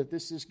presume that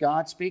this is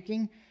God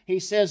speaking. He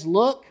says,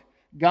 "Look,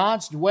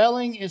 God's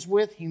dwelling is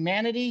with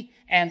humanity,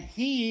 and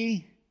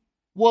He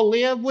will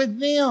live with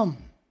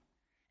them.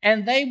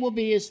 And they will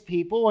be His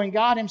people, and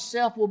God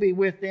Himself will be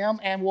with them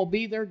and will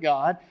be their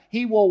God.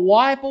 He will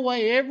wipe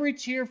away every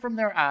tear from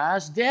their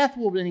eyes. Death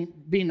will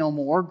be no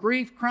more.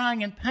 Grief,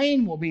 crying, and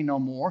pain will be no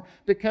more,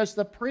 because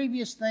the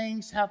previous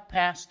things have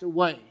passed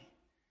away."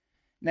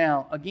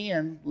 Now,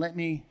 again,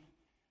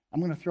 I'm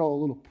going to throw a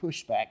little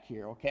pushback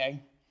here,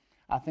 okay?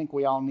 I think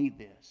we all need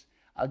this.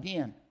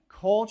 Again,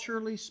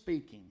 culturally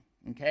speaking,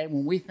 okay,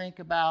 when we think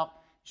about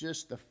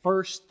just the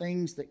first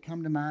things that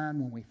come to mind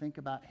when we think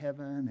about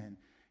heaven and,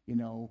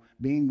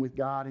 being with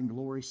God in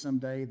glory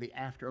someday, the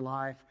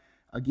afterlife,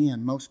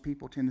 again, most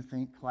people tend to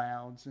think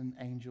clouds and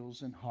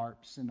angels and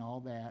harps and all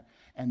that,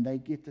 and they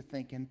get to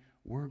thinking,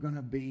 we're going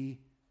to be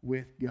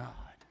with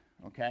God,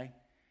 okay?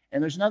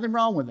 And there's nothing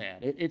wrong with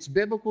that. It's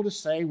biblical to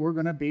say we're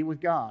going to be with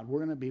God. We're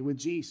going to be with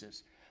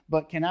Jesus.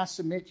 But can I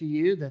submit to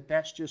you that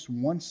that's just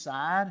one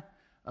side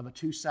of a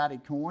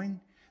two-sided coin?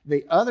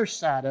 The other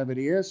side of it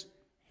is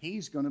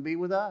He's going to be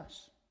with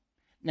us.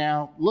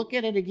 Now, look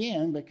at it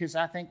again, because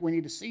I think we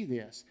need to see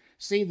this.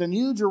 See, the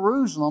New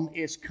Jerusalem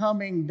is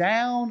coming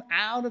down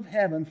out of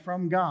heaven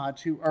from God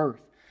to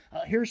earth.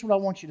 Here's what I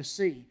want you to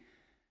see.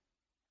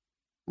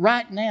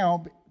 Right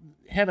now,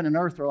 heaven and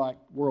earth are like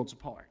worlds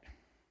apart.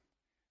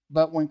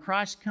 But when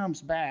Christ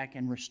comes back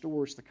and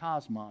restores the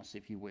cosmos,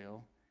 if you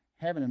will,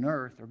 heaven and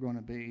earth are going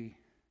to be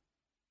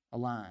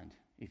aligned,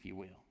 if you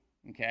will.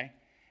 Okay?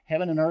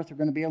 Heaven and earth are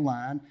going to be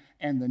aligned,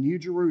 and the New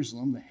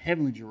Jerusalem, the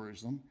heavenly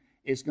Jerusalem,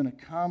 is going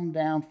to come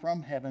down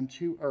from heaven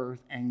to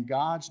earth, and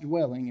God's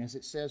dwelling, as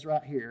it says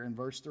right here in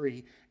verse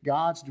 3,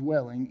 God's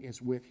dwelling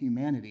is with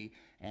humanity,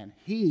 and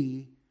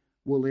He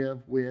will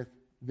live with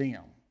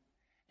them.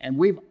 And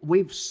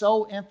we've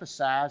so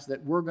emphasized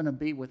that we're going to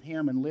be with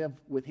Him and live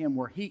with Him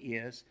where He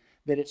is,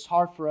 that it's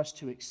hard for us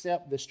to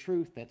accept this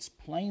truth that's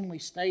plainly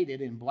stated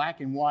in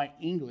black and white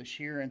English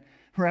here in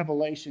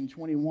Revelation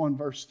 21,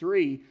 verse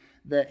 3,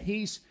 that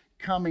He's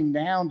coming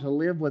down to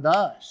live with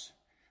us.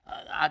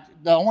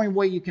 The only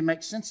way you can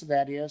make sense of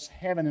that is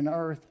heaven and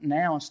earth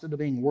now, instead of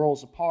being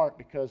worlds apart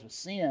because of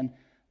sin,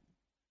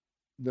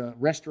 the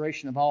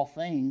restoration of all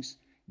things,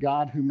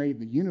 God who made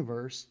the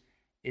universe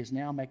is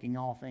now making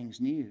all things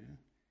new,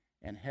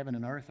 and heaven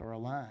and earth are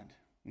aligned,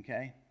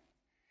 okay?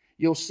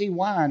 You'll see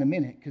why in a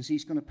minute, because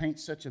he's going to paint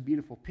such a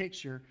beautiful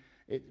picture,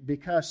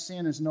 because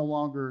sin is no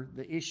longer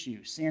the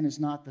issue. Sin is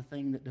not the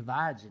thing that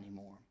divides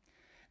anymore.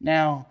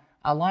 Now,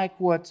 I like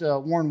what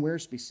Warren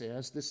Wiersbe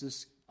says. This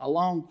is a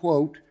long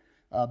quote.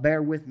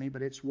 Bear with me,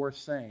 but it's worth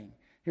saying.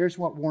 Here's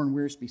what Warren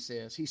Wiersbe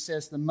says. He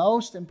says, "The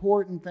most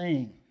important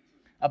thing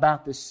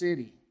about this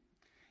city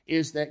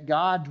is that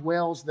God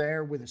dwells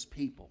there with His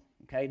people."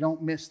 Okay,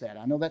 don't miss that.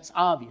 I know that's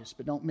obvious,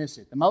 but don't miss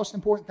it. The most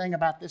important thing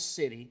about this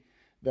city,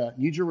 the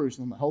New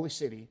Jerusalem, the holy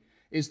city,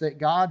 is that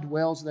God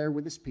dwells there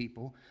with His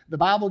people. The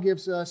Bible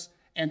gives us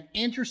an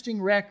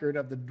interesting record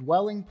of the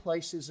dwelling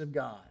places of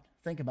God.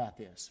 Think about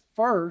this.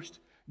 First,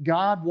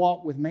 God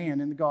walked with man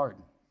in the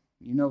garden.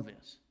 You know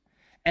this.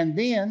 And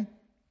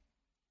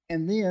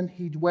then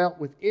He dwelt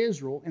with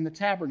Israel in the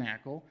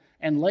tabernacle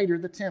and later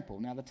the temple.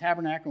 Now, the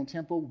tabernacle and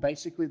temple,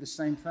 basically the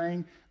same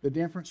thing. The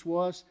difference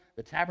was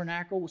the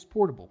tabernacle was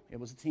portable. It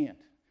was a tent.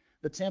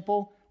 The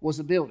temple was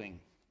a building,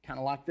 kind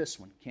of like this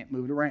one. Can't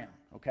move it around,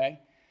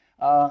 okay?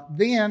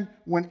 Then,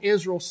 when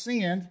Israel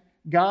sinned,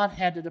 God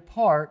had to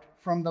depart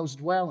from those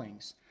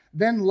dwellings.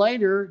 Then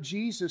later,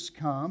 Jesus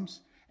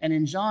comes, and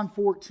in John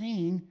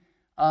 14,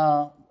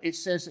 it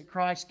says that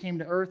Christ came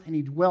to earth and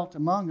he dwelt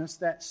among us.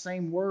 That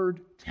same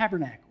word,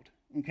 tabernacled,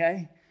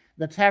 okay?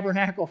 The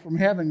tabernacle from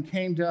heaven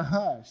came to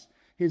us.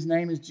 His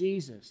name is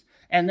Jesus.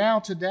 And now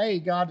today,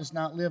 God does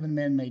not live in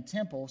man-made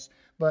temples,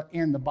 but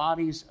in the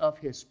bodies of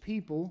his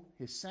people,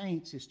 his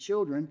saints, his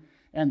children,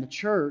 and the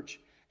church.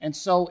 And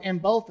so in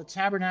both the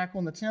tabernacle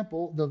and the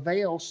temple, the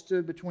veil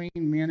stood between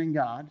men and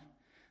God.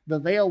 The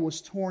veil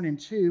was torn in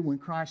two when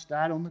Christ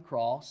died on the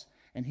cross.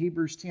 And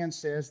Hebrews 10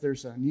 says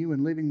there's a new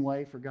and living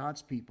way for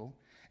God's people.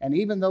 And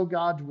even though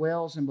God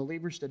dwells in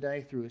believers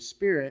today through his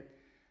Spirit,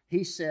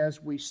 he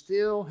says we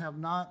still have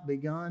not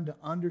begun to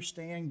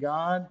understand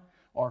God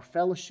or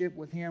fellowship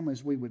with him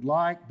as we would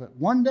like. But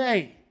one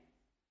day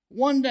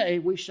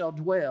we shall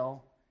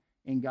dwell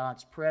in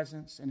God's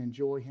presence and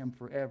enjoy him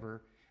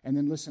forever. And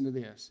then listen to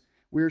this.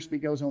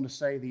 Wiersbe goes on to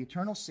say the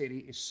eternal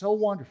city is so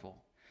wonderful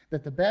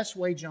that the best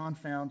way John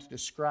found to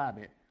describe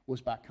it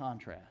was by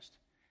contrast.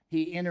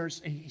 He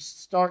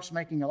starts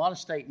making a lot of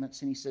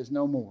statements, and he says,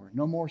 no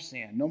more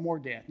sin, no more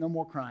death, no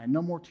more crying,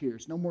 no more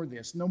tears, no more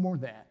this, no more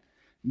that,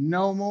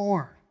 no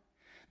more.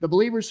 The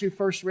believers who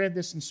first read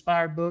this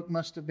inspired book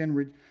must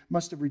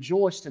have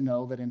rejoiced to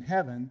know that in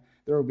heaven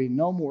there will be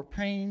no more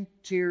pain,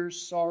 tears,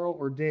 sorrow,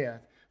 or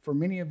death, for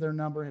many of their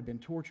number have been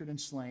tortured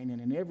and slain, and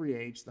in every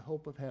age the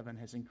hope of heaven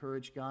has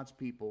encouraged God's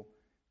people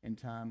in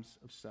times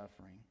of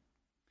suffering.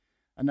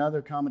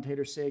 Another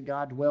commentator said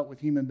God dwelt with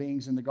human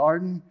beings in the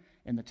garden,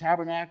 in the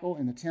tabernacle,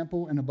 in the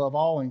temple, and above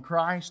all in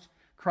Christ.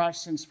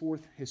 Christ sends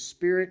forth his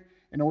Spirit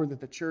in order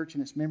that the church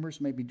and its members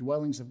may be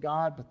dwellings of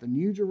God. But the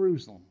New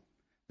Jerusalem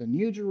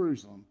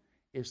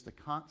is the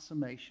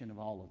consummation of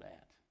all of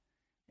that.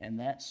 And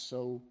that's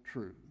so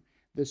true.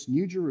 This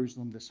New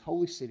Jerusalem, this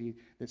holy city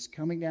that's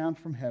coming down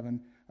from heaven,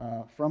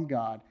 from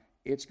God,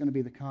 it's going to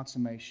be the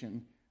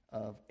consummation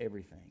of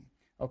everything.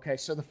 Okay,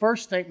 so the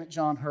first statement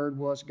John heard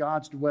was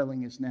God's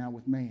dwelling is now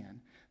with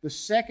man. The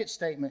second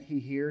statement he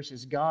hears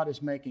is God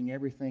is making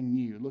everything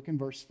new. Look in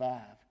verse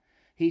 5.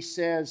 He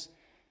says,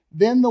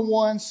 then the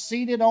one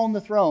seated on the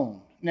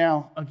throne.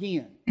 Now,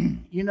 again,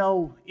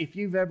 if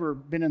you've ever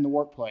been in the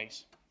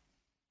workplace,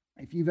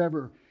 if you've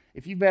ever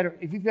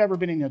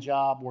been in a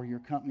job where your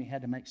company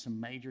had to make some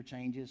major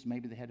changes,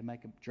 maybe they had to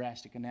make a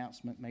drastic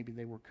announcement, maybe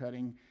they were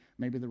cutting,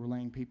 maybe they were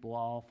laying people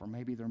off, or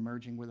maybe they're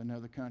merging with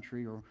another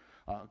country or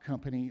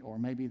company, or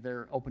maybe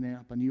they're opening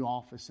up a new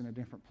office in a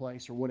different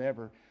place or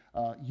whatever.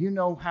 You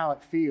know how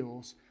it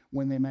feels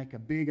when they make a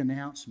big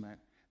announcement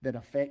that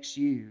affects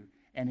you,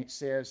 and it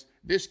says,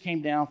 this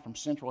came down from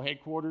central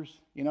headquarters,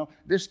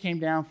 this came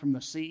down from the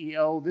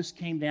CEO, this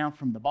came down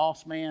from the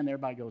boss man.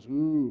 Everybody goes,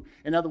 ooh.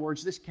 In other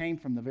words, this came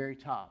from the very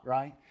top,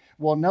 right?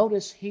 Well,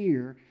 notice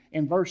here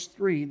in verse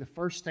 3, the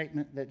first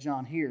statement that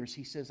John hears,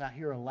 he says, I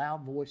hear a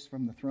loud voice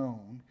from the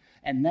throne.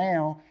 And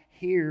now,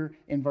 here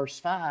in verse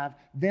 5,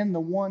 then the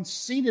one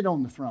seated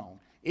on the throne.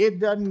 It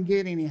doesn't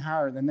get any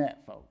higher than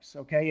that, folks,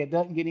 okay? It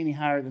doesn't get any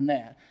higher than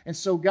that. And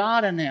so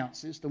God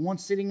announces, the one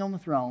sitting on the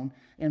throne,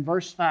 in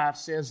verse 5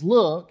 says,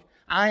 look,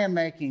 I am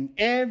making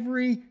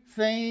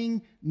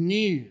everything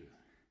new.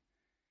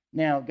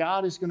 Now,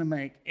 God is going to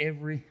make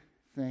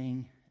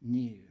everything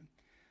new.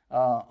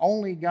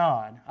 Only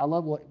God, I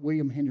love what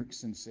William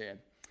Hendrickson said.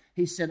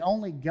 He said,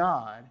 only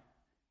God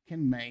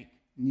can make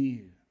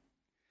new.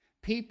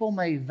 People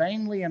may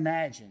vainly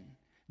imagine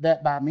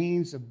that by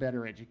means of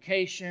better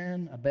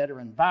education, a better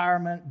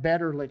environment,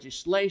 better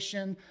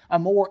legislation, a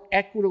more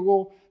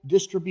equitable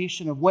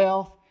distribution of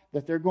wealth,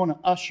 that they're going to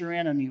usher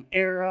in a new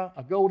era,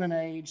 a golden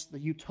age, the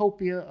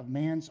utopia of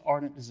man's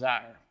ardent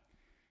desire.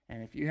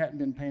 And if you hadn't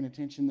been paying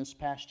attention this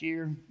past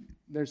year,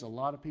 there's a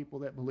lot of people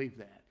that believe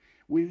that.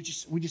 We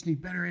just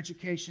need better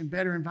education,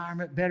 better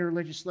environment, better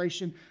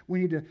legislation.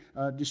 We need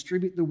to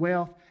distribute the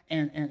wealth,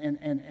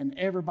 and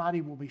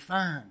everybody will be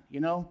fine,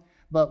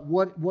 But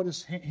what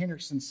does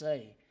Henderson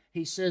say?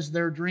 He says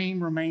their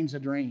dream remains a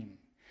dream.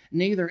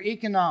 Neither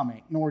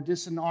economic nor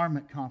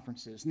disarmament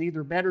conferences,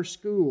 neither better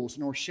schools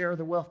nor share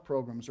the wealth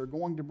programs are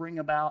going to bring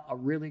about a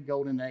really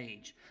golden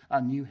age, a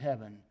new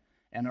heaven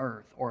and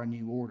earth, or a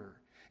new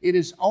order. It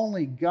is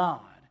only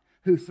God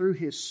who through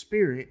his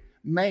Spirit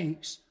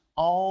makes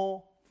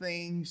all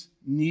things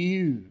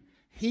new.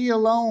 He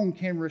alone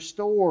can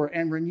restore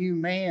and renew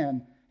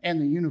man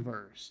and the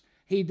universe.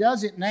 He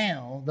does it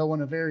now, though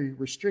in a very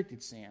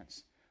restricted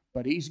sense.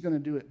 But he's going to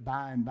do it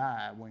by and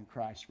by when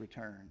Christ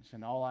returns.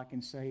 And all I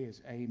can say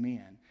is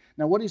amen.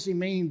 Now, what does he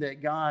mean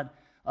that God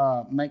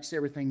makes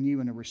everything new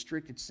in a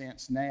restricted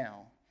sense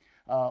now?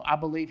 I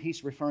believe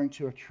he's referring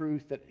to a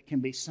truth that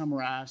can be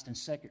summarized in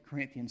 2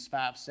 Corinthians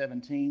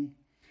 5:17.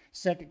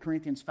 2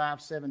 Corinthians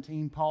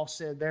 5:17, Paul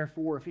said,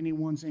 therefore, if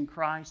anyone's in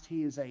Christ,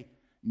 he is a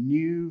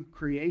new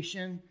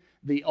creation.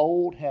 The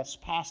old has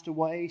passed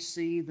away.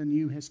 See, the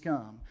new has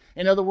come.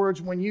 In other words,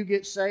 when you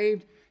get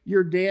saved,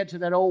 you're dead to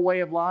that old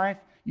way of life.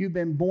 You've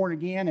been born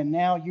again, and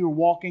now you're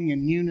walking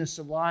in newness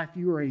of life.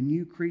 You are a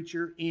new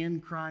creature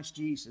in Christ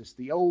Jesus.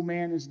 The old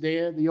man is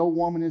dead, the old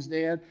woman is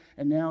dead,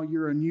 and now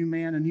you're a new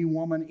man, a new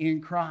woman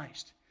in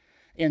Christ.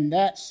 In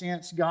that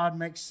sense, God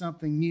makes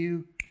something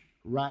new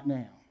right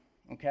now,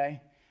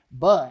 okay?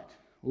 But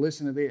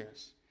listen to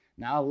this.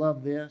 Now, I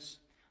love this.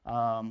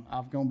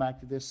 I've gone back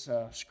to this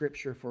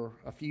scripture for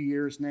a few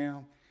years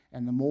now,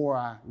 and the more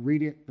I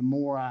read it, the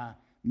more I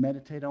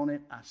meditate on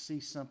it, I see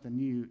something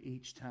new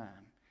each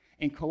time.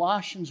 In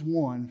Colossians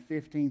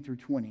 1:15 through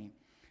 20,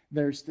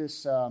 there's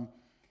this, the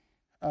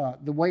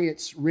way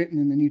it's written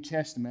in the New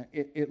Testament,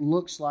 it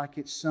looks like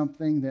it's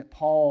something that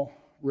Paul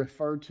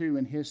referred to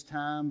in his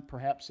time.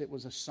 Perhaps it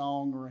was a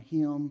song or a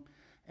hymn,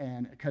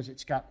 and because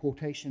it's got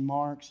quotation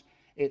marks.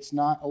 It's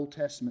not Old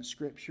Testament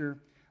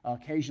scripture.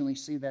 Occasionally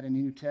see that in the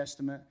New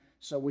Testament.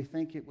 So we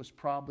think it was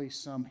probably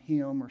some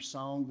hymn or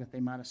song that they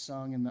might have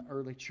sung in the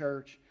early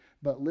church.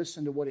 But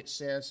listen to what it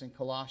says in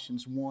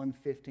Colossians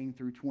 1:15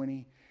 through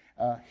 20.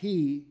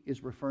 He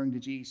is referring to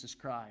Jesus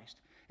Christ.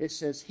 It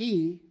says,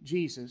 He,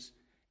 Jesus,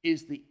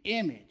 is the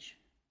image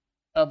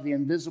of the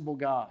invisible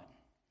God.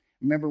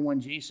 Remember when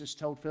Jesus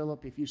told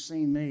Philip, if you've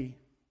seen me,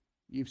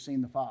 you've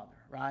seen the Father,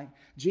 right?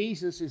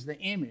 Jesus is the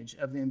image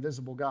of the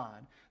invisible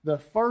God, the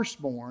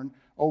firstborn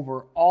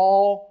over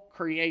all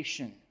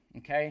creation,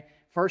 okay?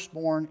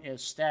 Firstborn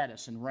is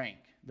status and rank.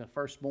 The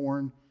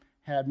firstborn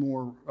had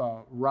more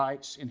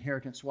rights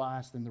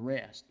inheritance-wise than the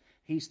rest.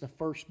 He's the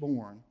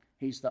firstborn.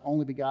 He's the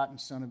only begotten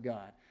Son of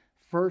God,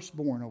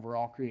 firstborn over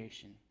all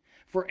creation.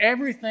 For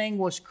everything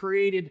was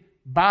created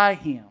by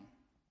Him,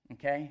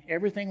 okay?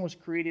 Everything was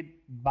created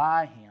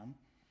by Him,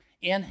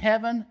 in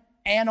heaven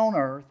and on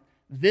earth,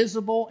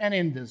 visible and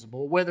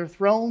invisible, whether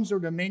thrones or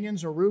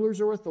dominions or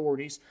rulers or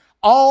authorities,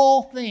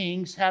 all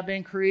things have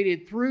been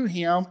created through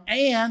Him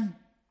and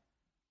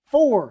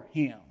for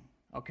Him,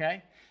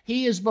 okay?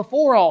 He is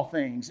before all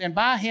things, and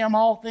by Him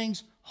all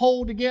things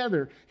hold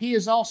together. He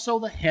is also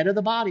the head of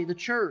the body, the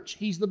church.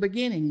 He's the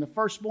beginning, the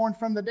firstborn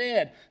from the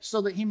dead, so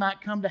that He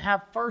might come to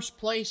have first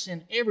place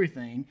in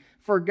everything.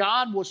 For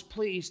God was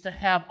pleased to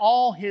have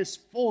all His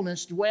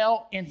fullness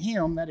dwell in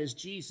Him, that is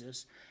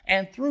Jesus,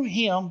 and through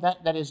Him,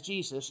 that is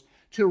Jesus,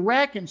 to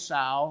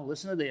reconcile,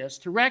 listen to this,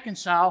 to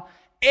reconcile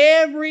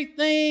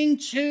everything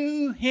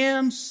to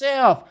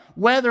Himself,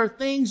 whether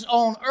things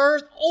on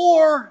earth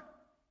or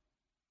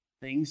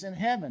things in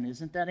heaven.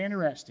 Isn't that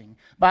interesting?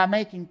 By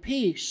making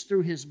peace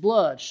through His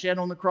blood shed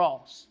on the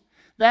cross.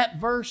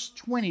 That verse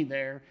 20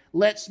 there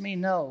lets me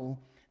know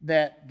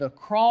that the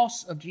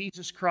cross of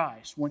Jesus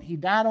Christ, when He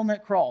died on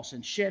that cross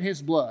and shed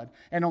His blood,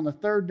 and on the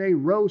third day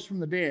rose from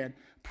the dead,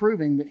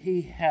 proving that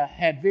He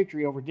had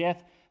victory over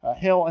death,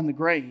 hell, and the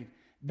grave,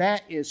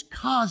 that is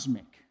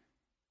cosmic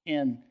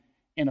in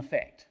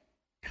effect.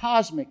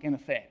 Cosmic in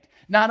effect.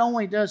 Not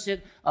only does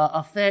it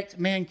affect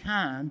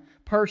mankind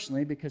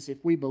personally, because if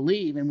we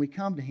believe and we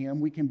come to Him,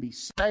 we can be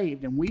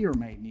saved and we are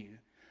made new.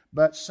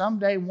 But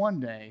someday,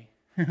 one day,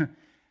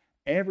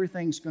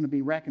 everything's going to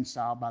be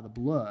reconciled by the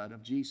blood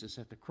of Jesus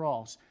at the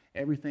cross.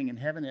 Everything in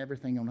heaven,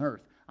 everything on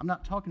earth. I'm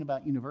not talking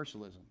about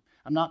universalism.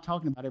 I'm not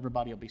talking about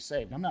everybody will be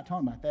saved. I'm not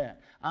talking about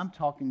that. I'm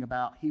talking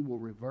about He will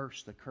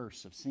reverse the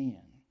curse of sin.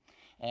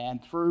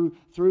 And through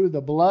the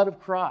blood of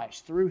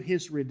Christ, through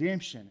His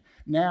redemption,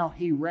 now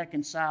He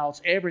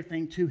reconciles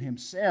everything to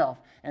Himself.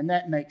 And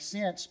that makes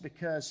sense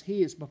because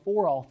He is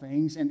before all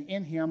things, and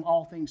in Him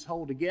all things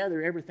hold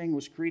together. Everything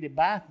was created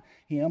by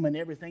Him, and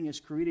everything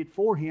is created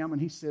for Him.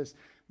 And He says,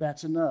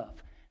 that's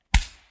enough.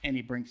 And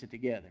He brings it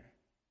together.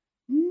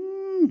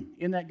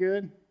 Isn't that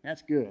good?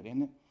 That's good,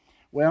 isn't it?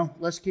 Well,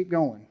 let's keep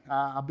going.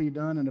 I'll be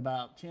done in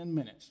about 10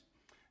 minutes.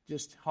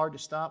 Just hard to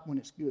stop when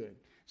it's good.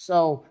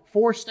 So,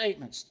 4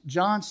 statements.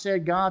 John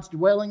said God's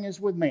dwelling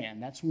is with man.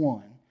 That's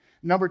 1.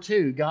 Number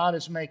 2, God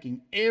is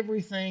making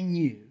everything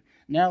new.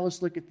 Now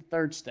let's look at the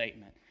 3rd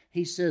statement.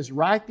 He says,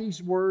 write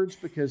these words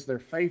because they're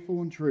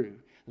faithful and true.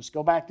 Let's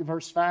go back to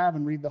verse 5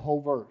 and read the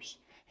whole verse.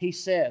 He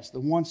says, the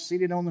one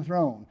seated on the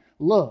throne,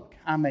 look,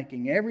 I'm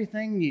making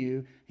everything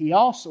new. He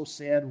also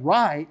said,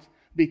 write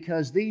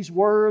because these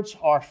words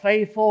are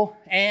faithful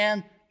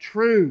and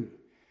true.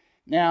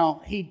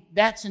 Now,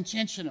 that's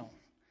intentional.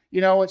 You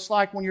know, it's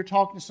like when you're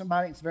talking to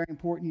somebody, it's very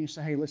important, you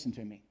say, hey, listen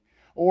to me.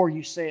 Or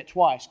you say it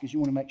twice because you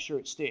want to make sure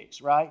it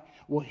sticks, right?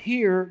 Well,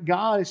 here,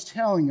 God is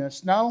telling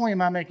us, not only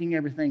am I making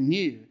everything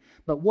new,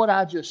 but what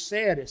I just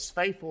said is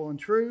faithful and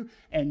true,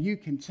 and you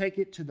can take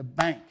it to the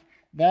bank.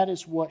 That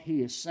is what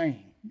He is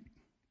saying.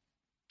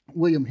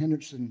 William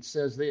Henderson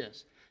says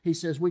this. He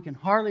says, we can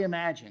hardly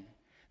imagine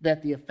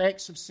that the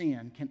effects of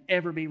sin can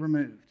ever be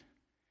removed.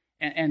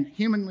 And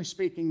humanly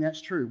speaking,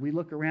 that's true. We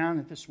look around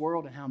at this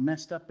world and how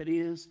messed up it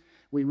is.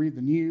 We read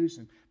the news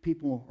and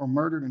people are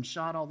murdered and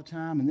shot all the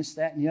time and this,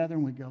 that, and the other.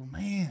 And we go,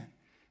 man,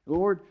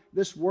 Lord,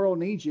 this world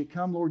needs you.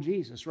 Come, Lord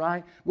Jesus,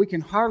 right? We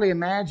can hardly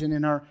imagine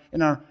in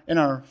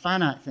our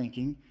finite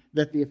thinking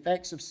that the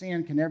effects of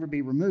sin can never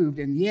be removed.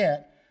 And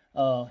yet,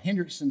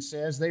 Henderson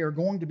says they are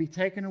going to be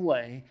taken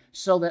away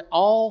so that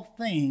all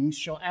things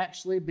shall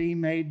actually be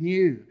made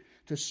new.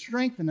 To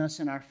strengthen us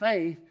in our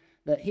faith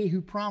that He who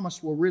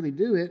promised will really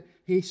do it,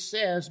 He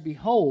says,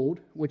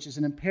 behold, which is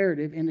an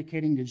imperative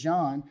indicating to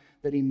John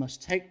that he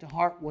must take to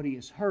heart what he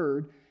has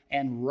heard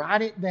and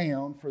write it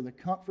down for the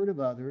comfort of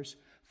others,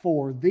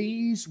 for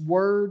these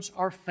words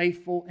are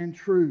faithful and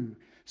true.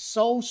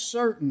 So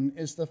certain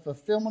is the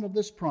fulfillment of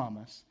this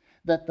promise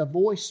that the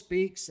voice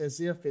speaks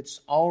as if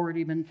it's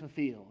already been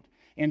fulfilled.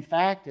 In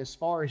fact, as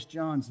far as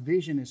John's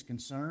vision is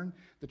concerned,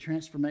 the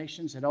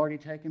transformations had already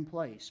taken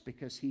place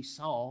because he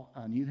saw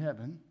a new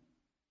heaven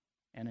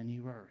and a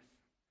new earth.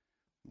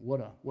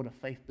 What a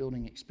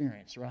faith-building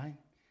experience, right?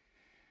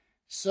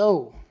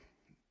 So,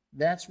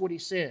 that's what he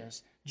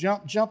says.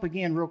 Jump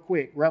again real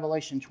quick,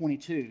 Revelation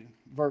 22,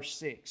 verse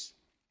 6.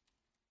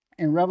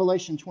 In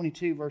Revelation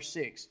 22, verse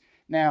 6.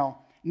 Now,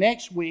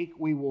 next week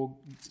we will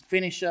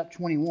finish up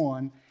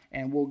 21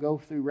 and we'll go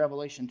through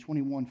Revelation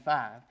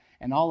 21:5.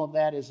 And all of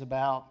that is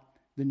about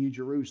the New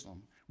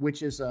Jerusalem,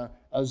 which is a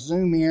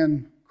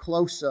zoom-in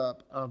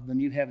close-up of the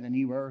new heaven and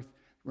new earth.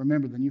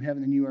 Remember, the new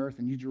heaven and new earth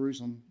and New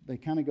Jerusalem, they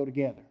kind of go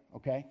together,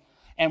 okay?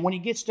 And when he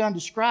gets done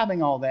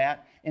describing all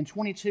that, in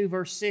 22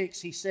 verse 6,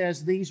 he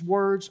says, these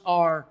words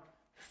are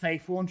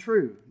faithful and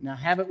true. Now,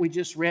 haven't we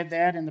just read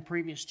that in the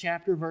previous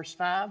chapter, verse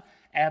 5?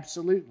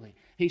 Absolutely.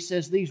 He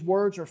says, these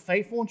words are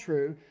faithful and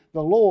true.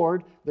 The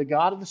Lord, the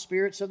God of the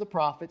spirits of the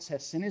prophets,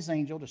 has sent his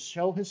angel to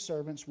show his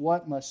servants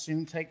what must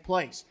soon take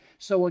place.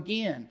 So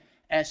again,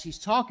 as he's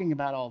talking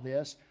about all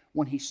this,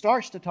 when he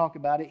starts to talk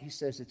about it, he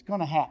says it's going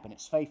to happen.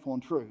 It's faithful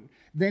and true.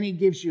 Then he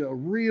gives you a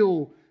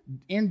real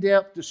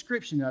in-depth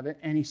description of it,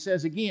 and he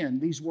says again,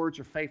 these words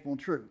are faithful and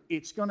true.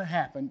 It's going to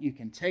happen. You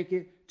can take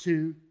it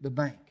to the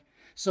bank.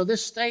 So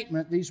this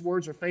statement, these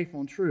words are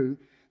faithful and true,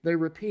 they're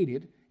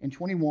repeated in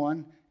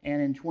 21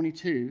 and in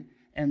 22,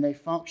 and they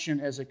function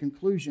as a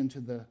conclusion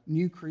to the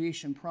new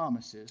creation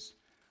promises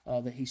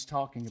that he's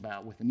talking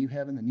about with the new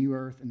heaven, the new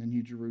earth, and the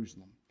new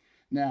Jerusalem.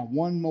 Now,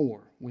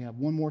 we have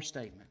one more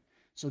statement.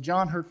 So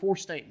John heard 4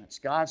 statements.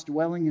 God's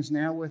dwelling is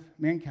now with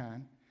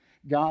mankind.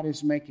 God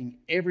is making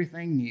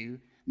everything new.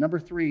 Number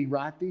 3,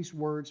 write these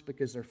words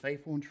because they're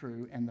faithful and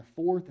true. And the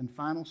 4th and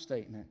final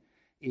statement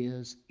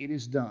is, it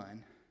is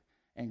done,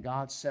 and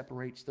God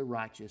separates the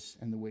righteous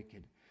and the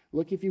wicked.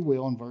 Look, if you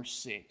will, in verse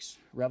 6,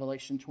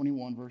 Revelation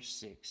 21, verse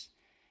 6.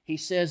 He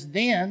says,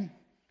 then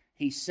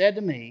he said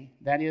to me,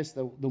 that is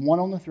the one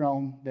on the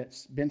throne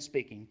that's been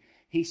speaking,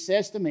 he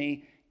says to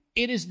me,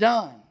 it is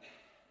done.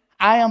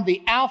 I am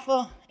the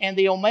Alpha and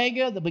the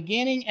Omega, the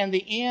beginning and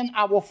the end.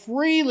 I will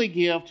freely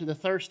give to the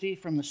thirsty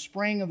from the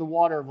spring of the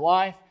water of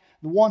life.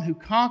 The one who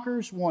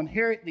conquers will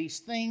inherit these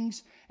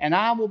things, and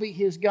I will be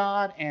his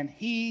God, and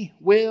he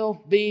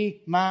will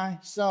be my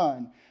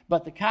son.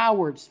 But the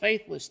cowards,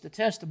 faithless,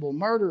 detestable,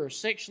 murderers,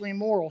 sexually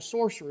immoral,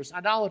 sorcerers,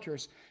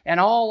 idolaters, and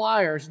all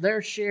liars,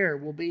 their share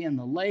will be in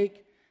the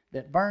lake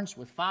that burns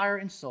with fire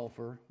and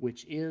sulfur,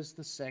 which is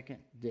the second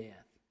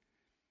death.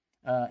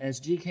 As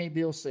G.K.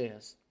 Bill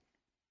says,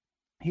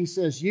 he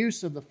says,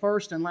 use of the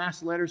first and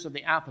last letters of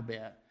the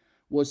alphabet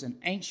was an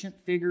ancient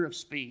figure of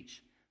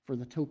speech for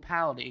the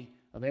totality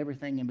of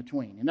everything in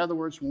between. In other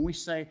words, when we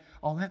say,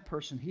 oh, that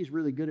person, he's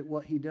really good at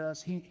what he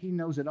does, he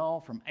knows it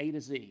all from A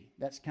to Z.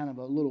 That's kind of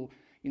a little,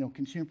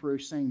 contemporary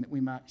saying that we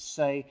might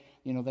say,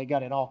 they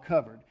got it all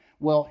covered.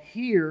 Well,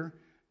 here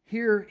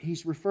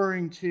he's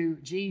referring to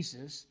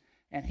Jesus,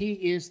 and he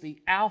is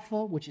the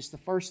Alpha, which is the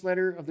first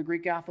letter of the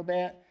Greek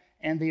alphabet,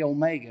 and the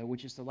Omega,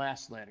 which is the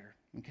last letter.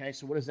 Okay,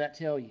 so what does that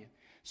tell you?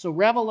 So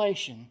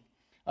Revelation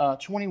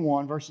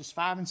 21, verses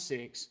 5 and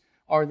 6,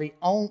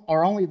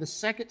 are only the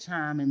second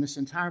time in this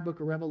entire book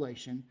of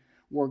Revelation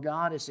where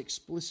God is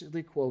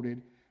explicitly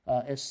quoted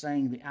as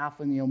saying the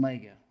Alpha and the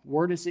Omega.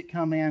 Where does it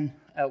come in?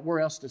 Where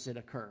else does it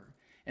occur?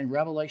 In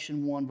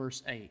Revelation 1,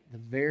 verse 8, the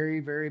very,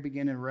 very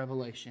beginning of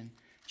Revelation,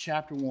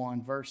 chapter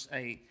 1, verse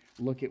 8,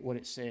 look at what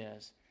it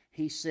says.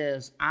 He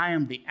says, I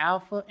am the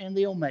Alpha and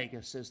the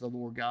Omega, says the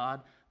Lord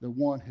God, the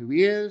one who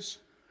is,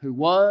 who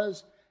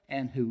was,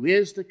 and who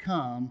is to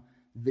come,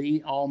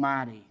 the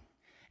Almighty.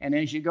 And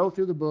as you go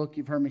through the book,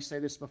 you've heard me say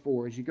this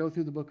before, as you go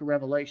through the book of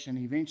Revelation,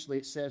 eventually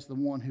it says the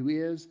one who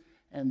is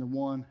and the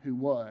one who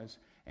was.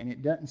 And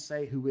it doesn't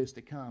say who is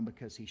to come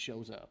because he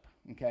shows up.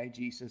 Okay,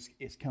 Jesus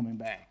is coming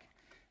back.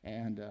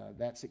 And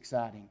that's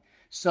exciting.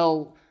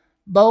 So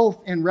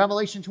both in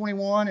Revelation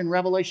 21 and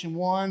Revelation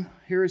 1,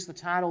 here is the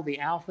title, the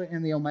Alpha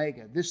and the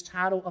Omega. This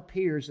title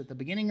appears at the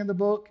beginning of the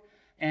book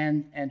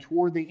and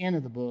toward the end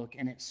of the book,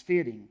 and it's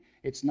fitting.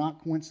 It's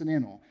not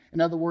coincidental.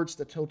 In other words,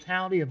 the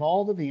totality of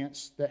all the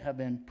events that have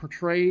been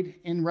portrayed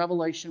in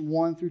Revelation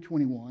 1 through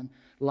 21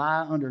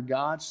 lie under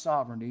God's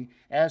sovereignty,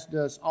 as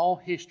does all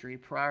history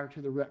prior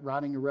to the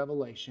writing of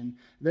Revelation.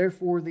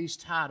 Therefore, these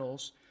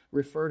titles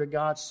refer to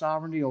God's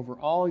sovereignty over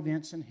all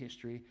events in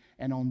history,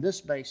 and on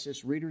this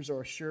basis, readers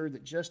are assured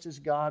that just as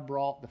God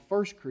brought the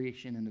first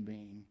creation into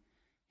being,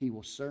 he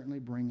will certainly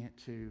bring it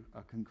to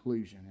a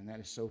conclusion, and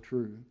that is so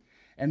true.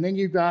 And then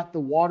you've got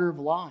the water of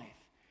life.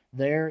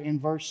 There in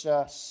verse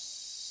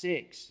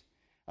 6,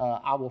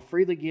 I will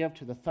freely give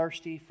to the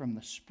thirsty from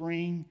the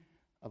spring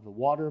of the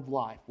water of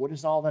life. What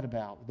is all that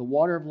about? The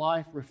water of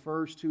life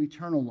refers to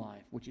eternal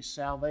life, which is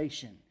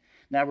salvation.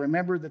 Now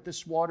remember that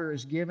this water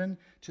is given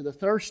to the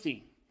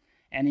thirsty,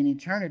 and in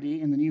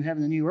eternity, in the new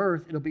heaven and the new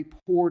earth, it'll be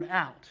poured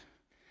out.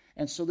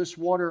 And so this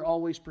water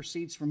always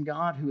proceeds from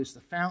God, who is the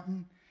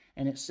fountain,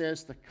 and it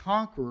says, the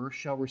conqueror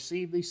shall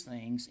receive these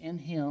things in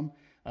him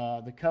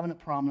The covenant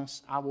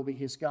promise, I will be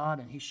his God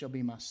and he shall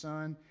be my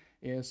son,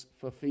 is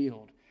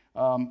fulfilled.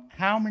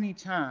 How many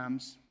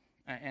times,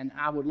 and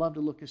I would love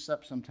to look this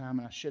up sometime,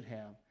 and I should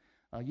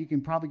have. You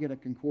can probably get a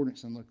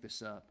concordance and look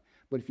this up.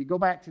 But if you go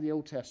back to the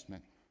Old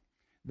Testament,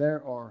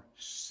 there are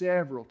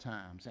several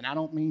times, and I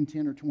don't mean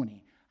 10 or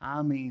 20,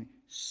 I mean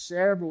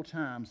several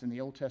times in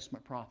the Old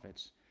Testament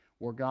prophets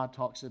where God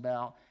talks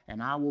about,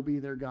 and I will be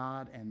their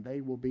God, and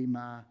they will be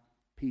my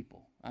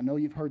people. I know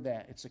you've heard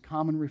that. It's a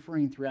common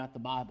refrain throughout the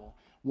Bible.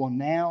 Well,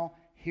 now,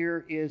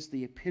 here is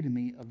the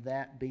epitome of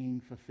that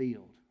being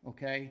fulfilled,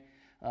 okay?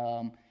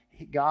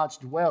 God's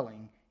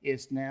dwelling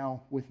is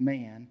now with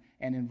man,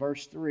 and in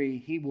verse 3,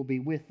 he will be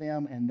with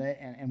them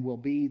and will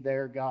be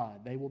their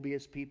God. They will be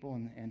his people,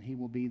 and he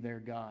will be their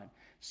God.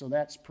 So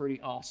that's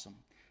pretty awesome.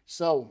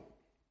 So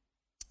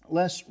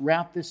let's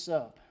wrap this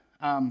up.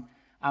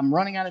 I'm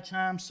running out of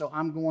time, so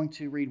I'm going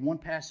to read one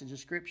passage of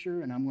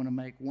Scripture, and I'm going to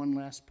make one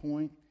last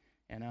point,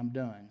 and I'm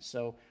done.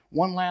 So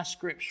one last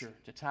Scripture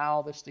to tie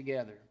all this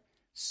together.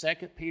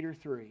 2 Peter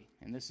 3,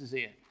 and this is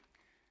it.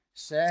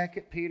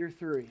 2 Peter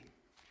 3.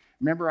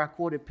 Remember I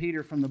quoted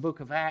Peter from the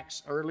book of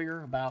Acts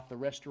earlier about the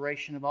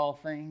restoration of all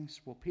things?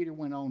 Well, Peter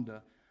went on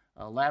to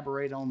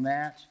elaborate on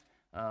that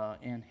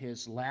in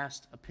his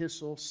last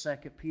epistle,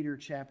 2 Peter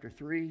chapter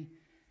 3.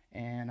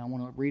 And I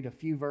want to read a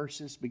few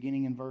verses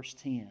beginning in verse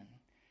 10.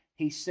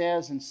 He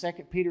says in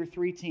 2 Peter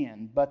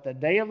 3:10, "But the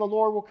day of the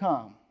Lord will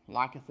come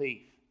like a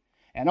thief.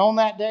 And on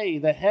that day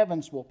the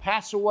heavens will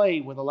pass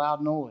away with a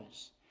loud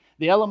noise.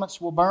 The elements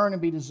will burn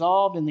and be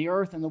dissolved, and the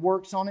earth and the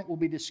works on it will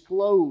be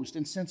disclosed.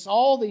 And since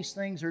all these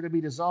things are to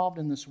be dissolved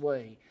in this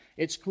way,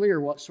 it's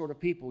clear what sort of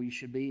people you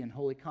should be in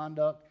holy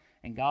conduct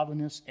and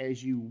godliness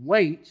as you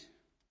wait."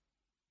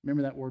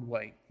 Remember that word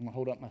wait. I'm going to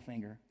hold up my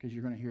finger because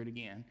you're going to hear it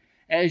again.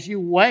 "As you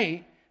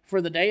wait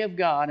for the day of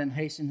God and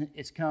hasten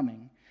its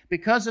coming.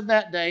 Because of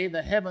that day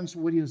the heavens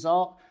will be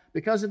dissolved.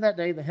 Because of that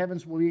day the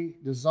heavens will be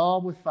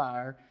dissolved with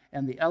fire,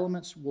 and the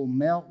elements will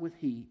melt with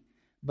heat.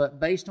 But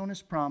based on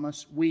his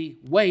promise, we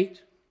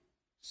wait,"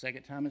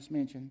 second time it's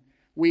mentioned,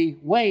 "we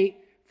wait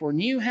for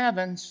new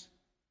heavens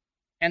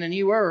and a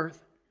new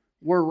earth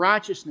where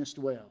righteousness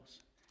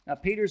dwells." Now,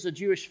 Peter's a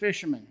Jewish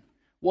fisherman.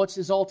 What's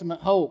his ultimate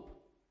hope?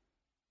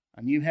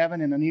 A new heaven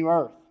and a new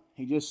earth.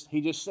 He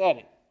just said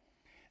it.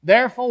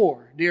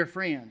 "Therefore, dear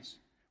friends,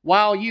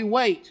 while you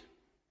wait,"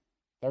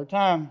 third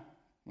time,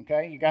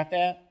 okay, you got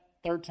that?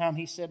 Third time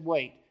he said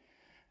wait.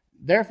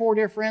 "Therefore,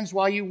 dear friends,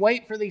 while you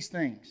wait for these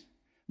things,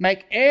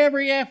 make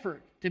every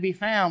effort to be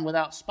found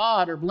without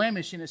spot or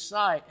blemish in his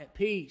sight, at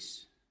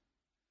peace."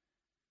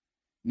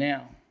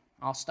 Now,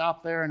 I'll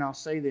stop there and I'll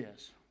say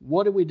this.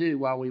 What do we do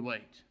while we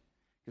wait?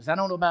 Because I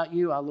don't know about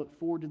you, I look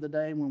forward to the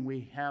day when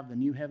we have the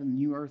new heaven, the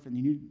new earth, and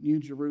the new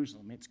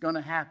Jerusalem. It's going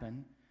to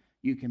happen.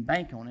 You can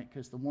bank on it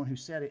because the one who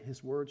said it,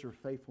 his words are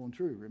faithful and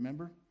true,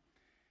 remember?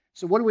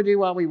 So what do we do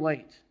while we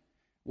wait?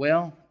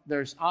 Well,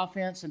 there's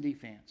offense and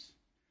defense.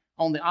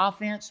 On the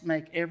offense,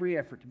 make every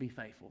effort to be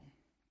faithful.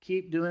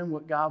 Keep doing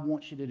what God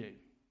wants you to do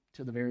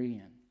to the very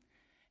end.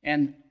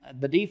 And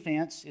the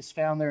defense is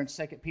found there in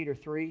 2 Peter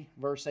 3,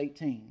 verse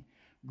 18.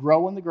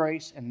 "Grow in the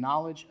grace and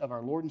knowledge of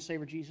our Lord and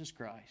Savior Jesus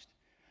Christ."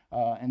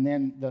 And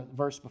then the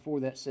verse before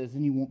that says,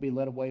 "Then you won't be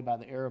led away by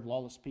the error of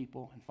lawless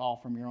people and fall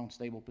from your own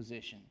stable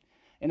position."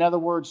 In other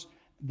words,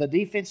 the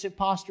defensive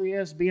posture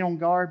is be on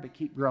guard but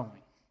keep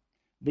growing.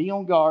 Be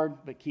on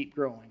guard but keep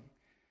growing.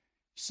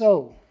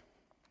 So,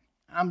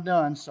 I'm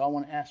done, so I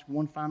want to ask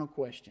one final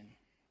question.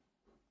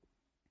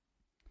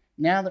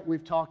 Now that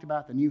we've talked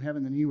about the new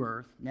heaven and the new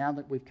earth, now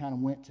that we've kind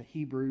of went to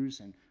Hebrews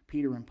and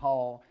Peter and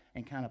Paul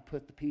and kind of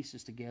put the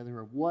pieces together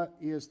of what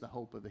is the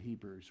hope of the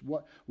Hebrews?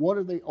 What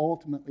are they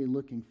ultimately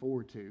looking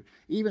forward to?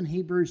 Even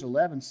Hebrews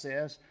 11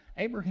 says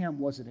Abraham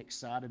wasn't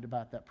excited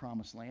about that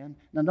promised land.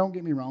 Now, don't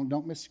get me wrong.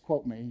 Don't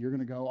misquote me. You're going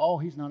to go, "Oh,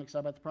 he's not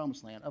excited about the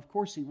promised land." Of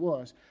course he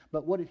was.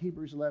 But what did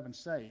Hebrews 11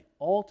 say?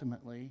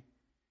 Ultimately,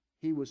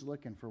 he was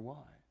looking for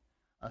what?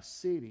 A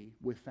city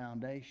with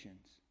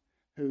foundations,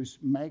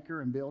 whose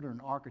maker and builder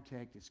and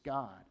architect is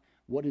God.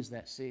 What is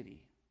that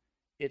city?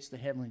 It's the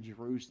heavenly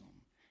Jerusalem.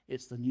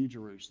 It's the new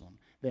Jerusalem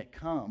that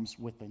comes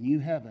with the new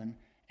heaven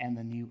and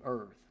the new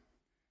earth.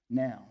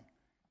 Now,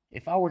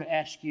 if I were to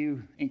ask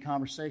you in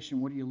conversation,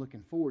 what are you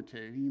looking forward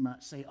to? You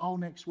might say, "Oh,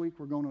 next week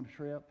we're going on a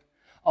trip.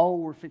 Oh,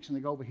 we're fixing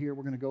to go over here.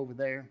 We're going to go over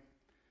there."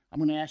 I'm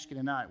going to ask you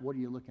tonight, what are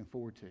you looking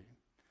forward to?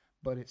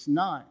 But it's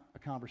not a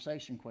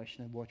conversation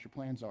question of what your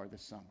plans are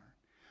this summer.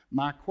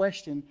 My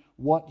question,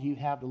 what do you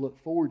have to look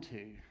forward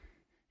to,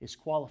 is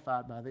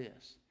qualified by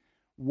this.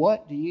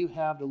 What do you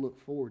have to look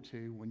forward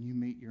to when you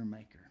meet your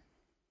Maker?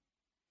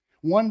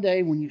 One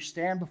day when you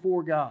stand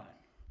before God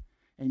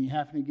and you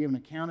have to give an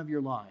account of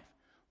your life,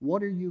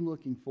 what are you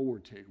looking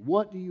forward to?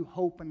 What do you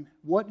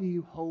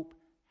hope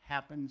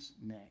happens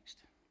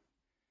next?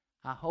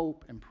 I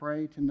hope and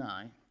pray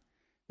tonight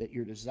that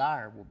your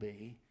desire will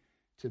be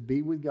to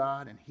be with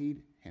God and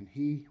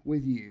He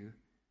with you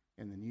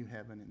in the new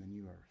heaven and the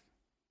new earth.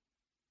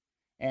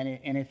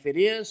 And if it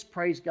is,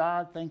 praise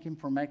God, thank Him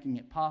for making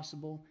it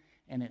possible.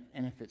 And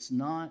if it's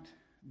not,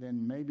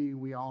 then maybe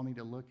we all need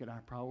to look at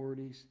our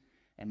priorities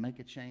and make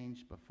a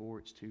change before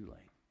it's too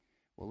late.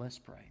 Well, let's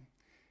pray.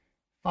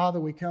 Father,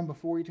 we come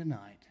before you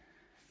tonight.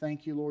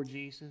 Thank you, Lord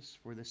Jesus,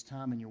 for this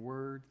time in your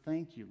word.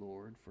 Thank you,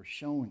 Lord, for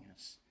showing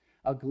us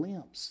a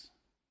glimpse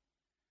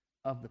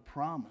of the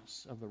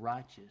promise of the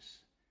righteous,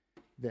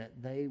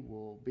 that they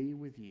will be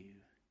with you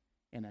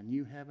in a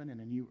new heaven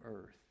and a new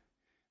earth,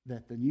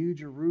 that the new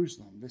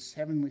Jerusalem, this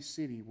heavenly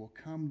city, will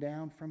come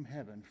down from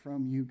heaven,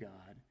 from you,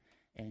 God,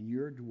 and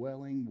your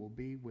dwelling will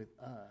be with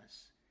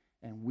us,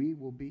 and we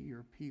will be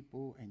your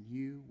people, and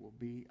you will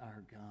be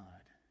our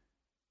God.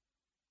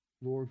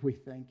 Lord, we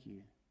thank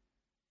you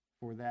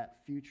for that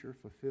future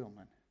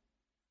fulfillment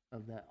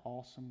of that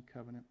awesome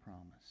covenant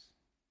promise.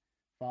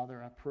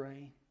 Father, I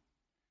pray,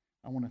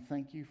 I want to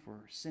thank you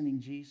for sending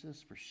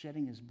Jesus, for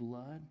shedding his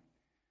blood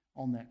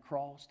on that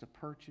cross to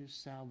purchase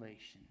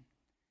salvation.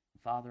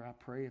 Father, I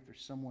pray if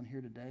there's someone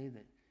here today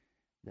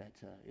that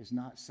is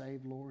not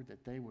saved, Lord,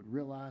 that they would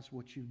realize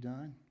what you've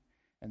done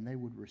and they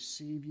would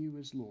receive you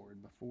as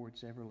Lord before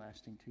it's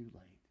everlasting too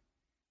late.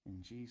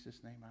 In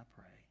Jesus' name I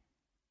pray.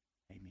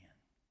 Amen.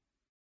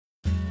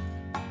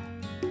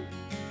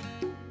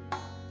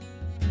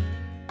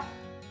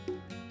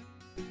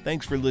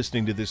 Thanks for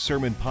listening to this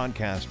sermon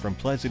podcast from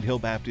Pleasant Hill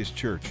Baptist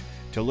Church.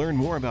 To learn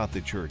more about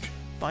the church,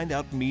 find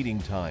out meeting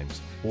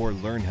times, or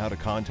learn how to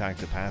contact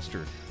the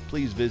pastor,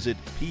 please visit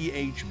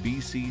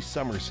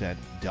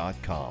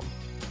phbcsomerset.com.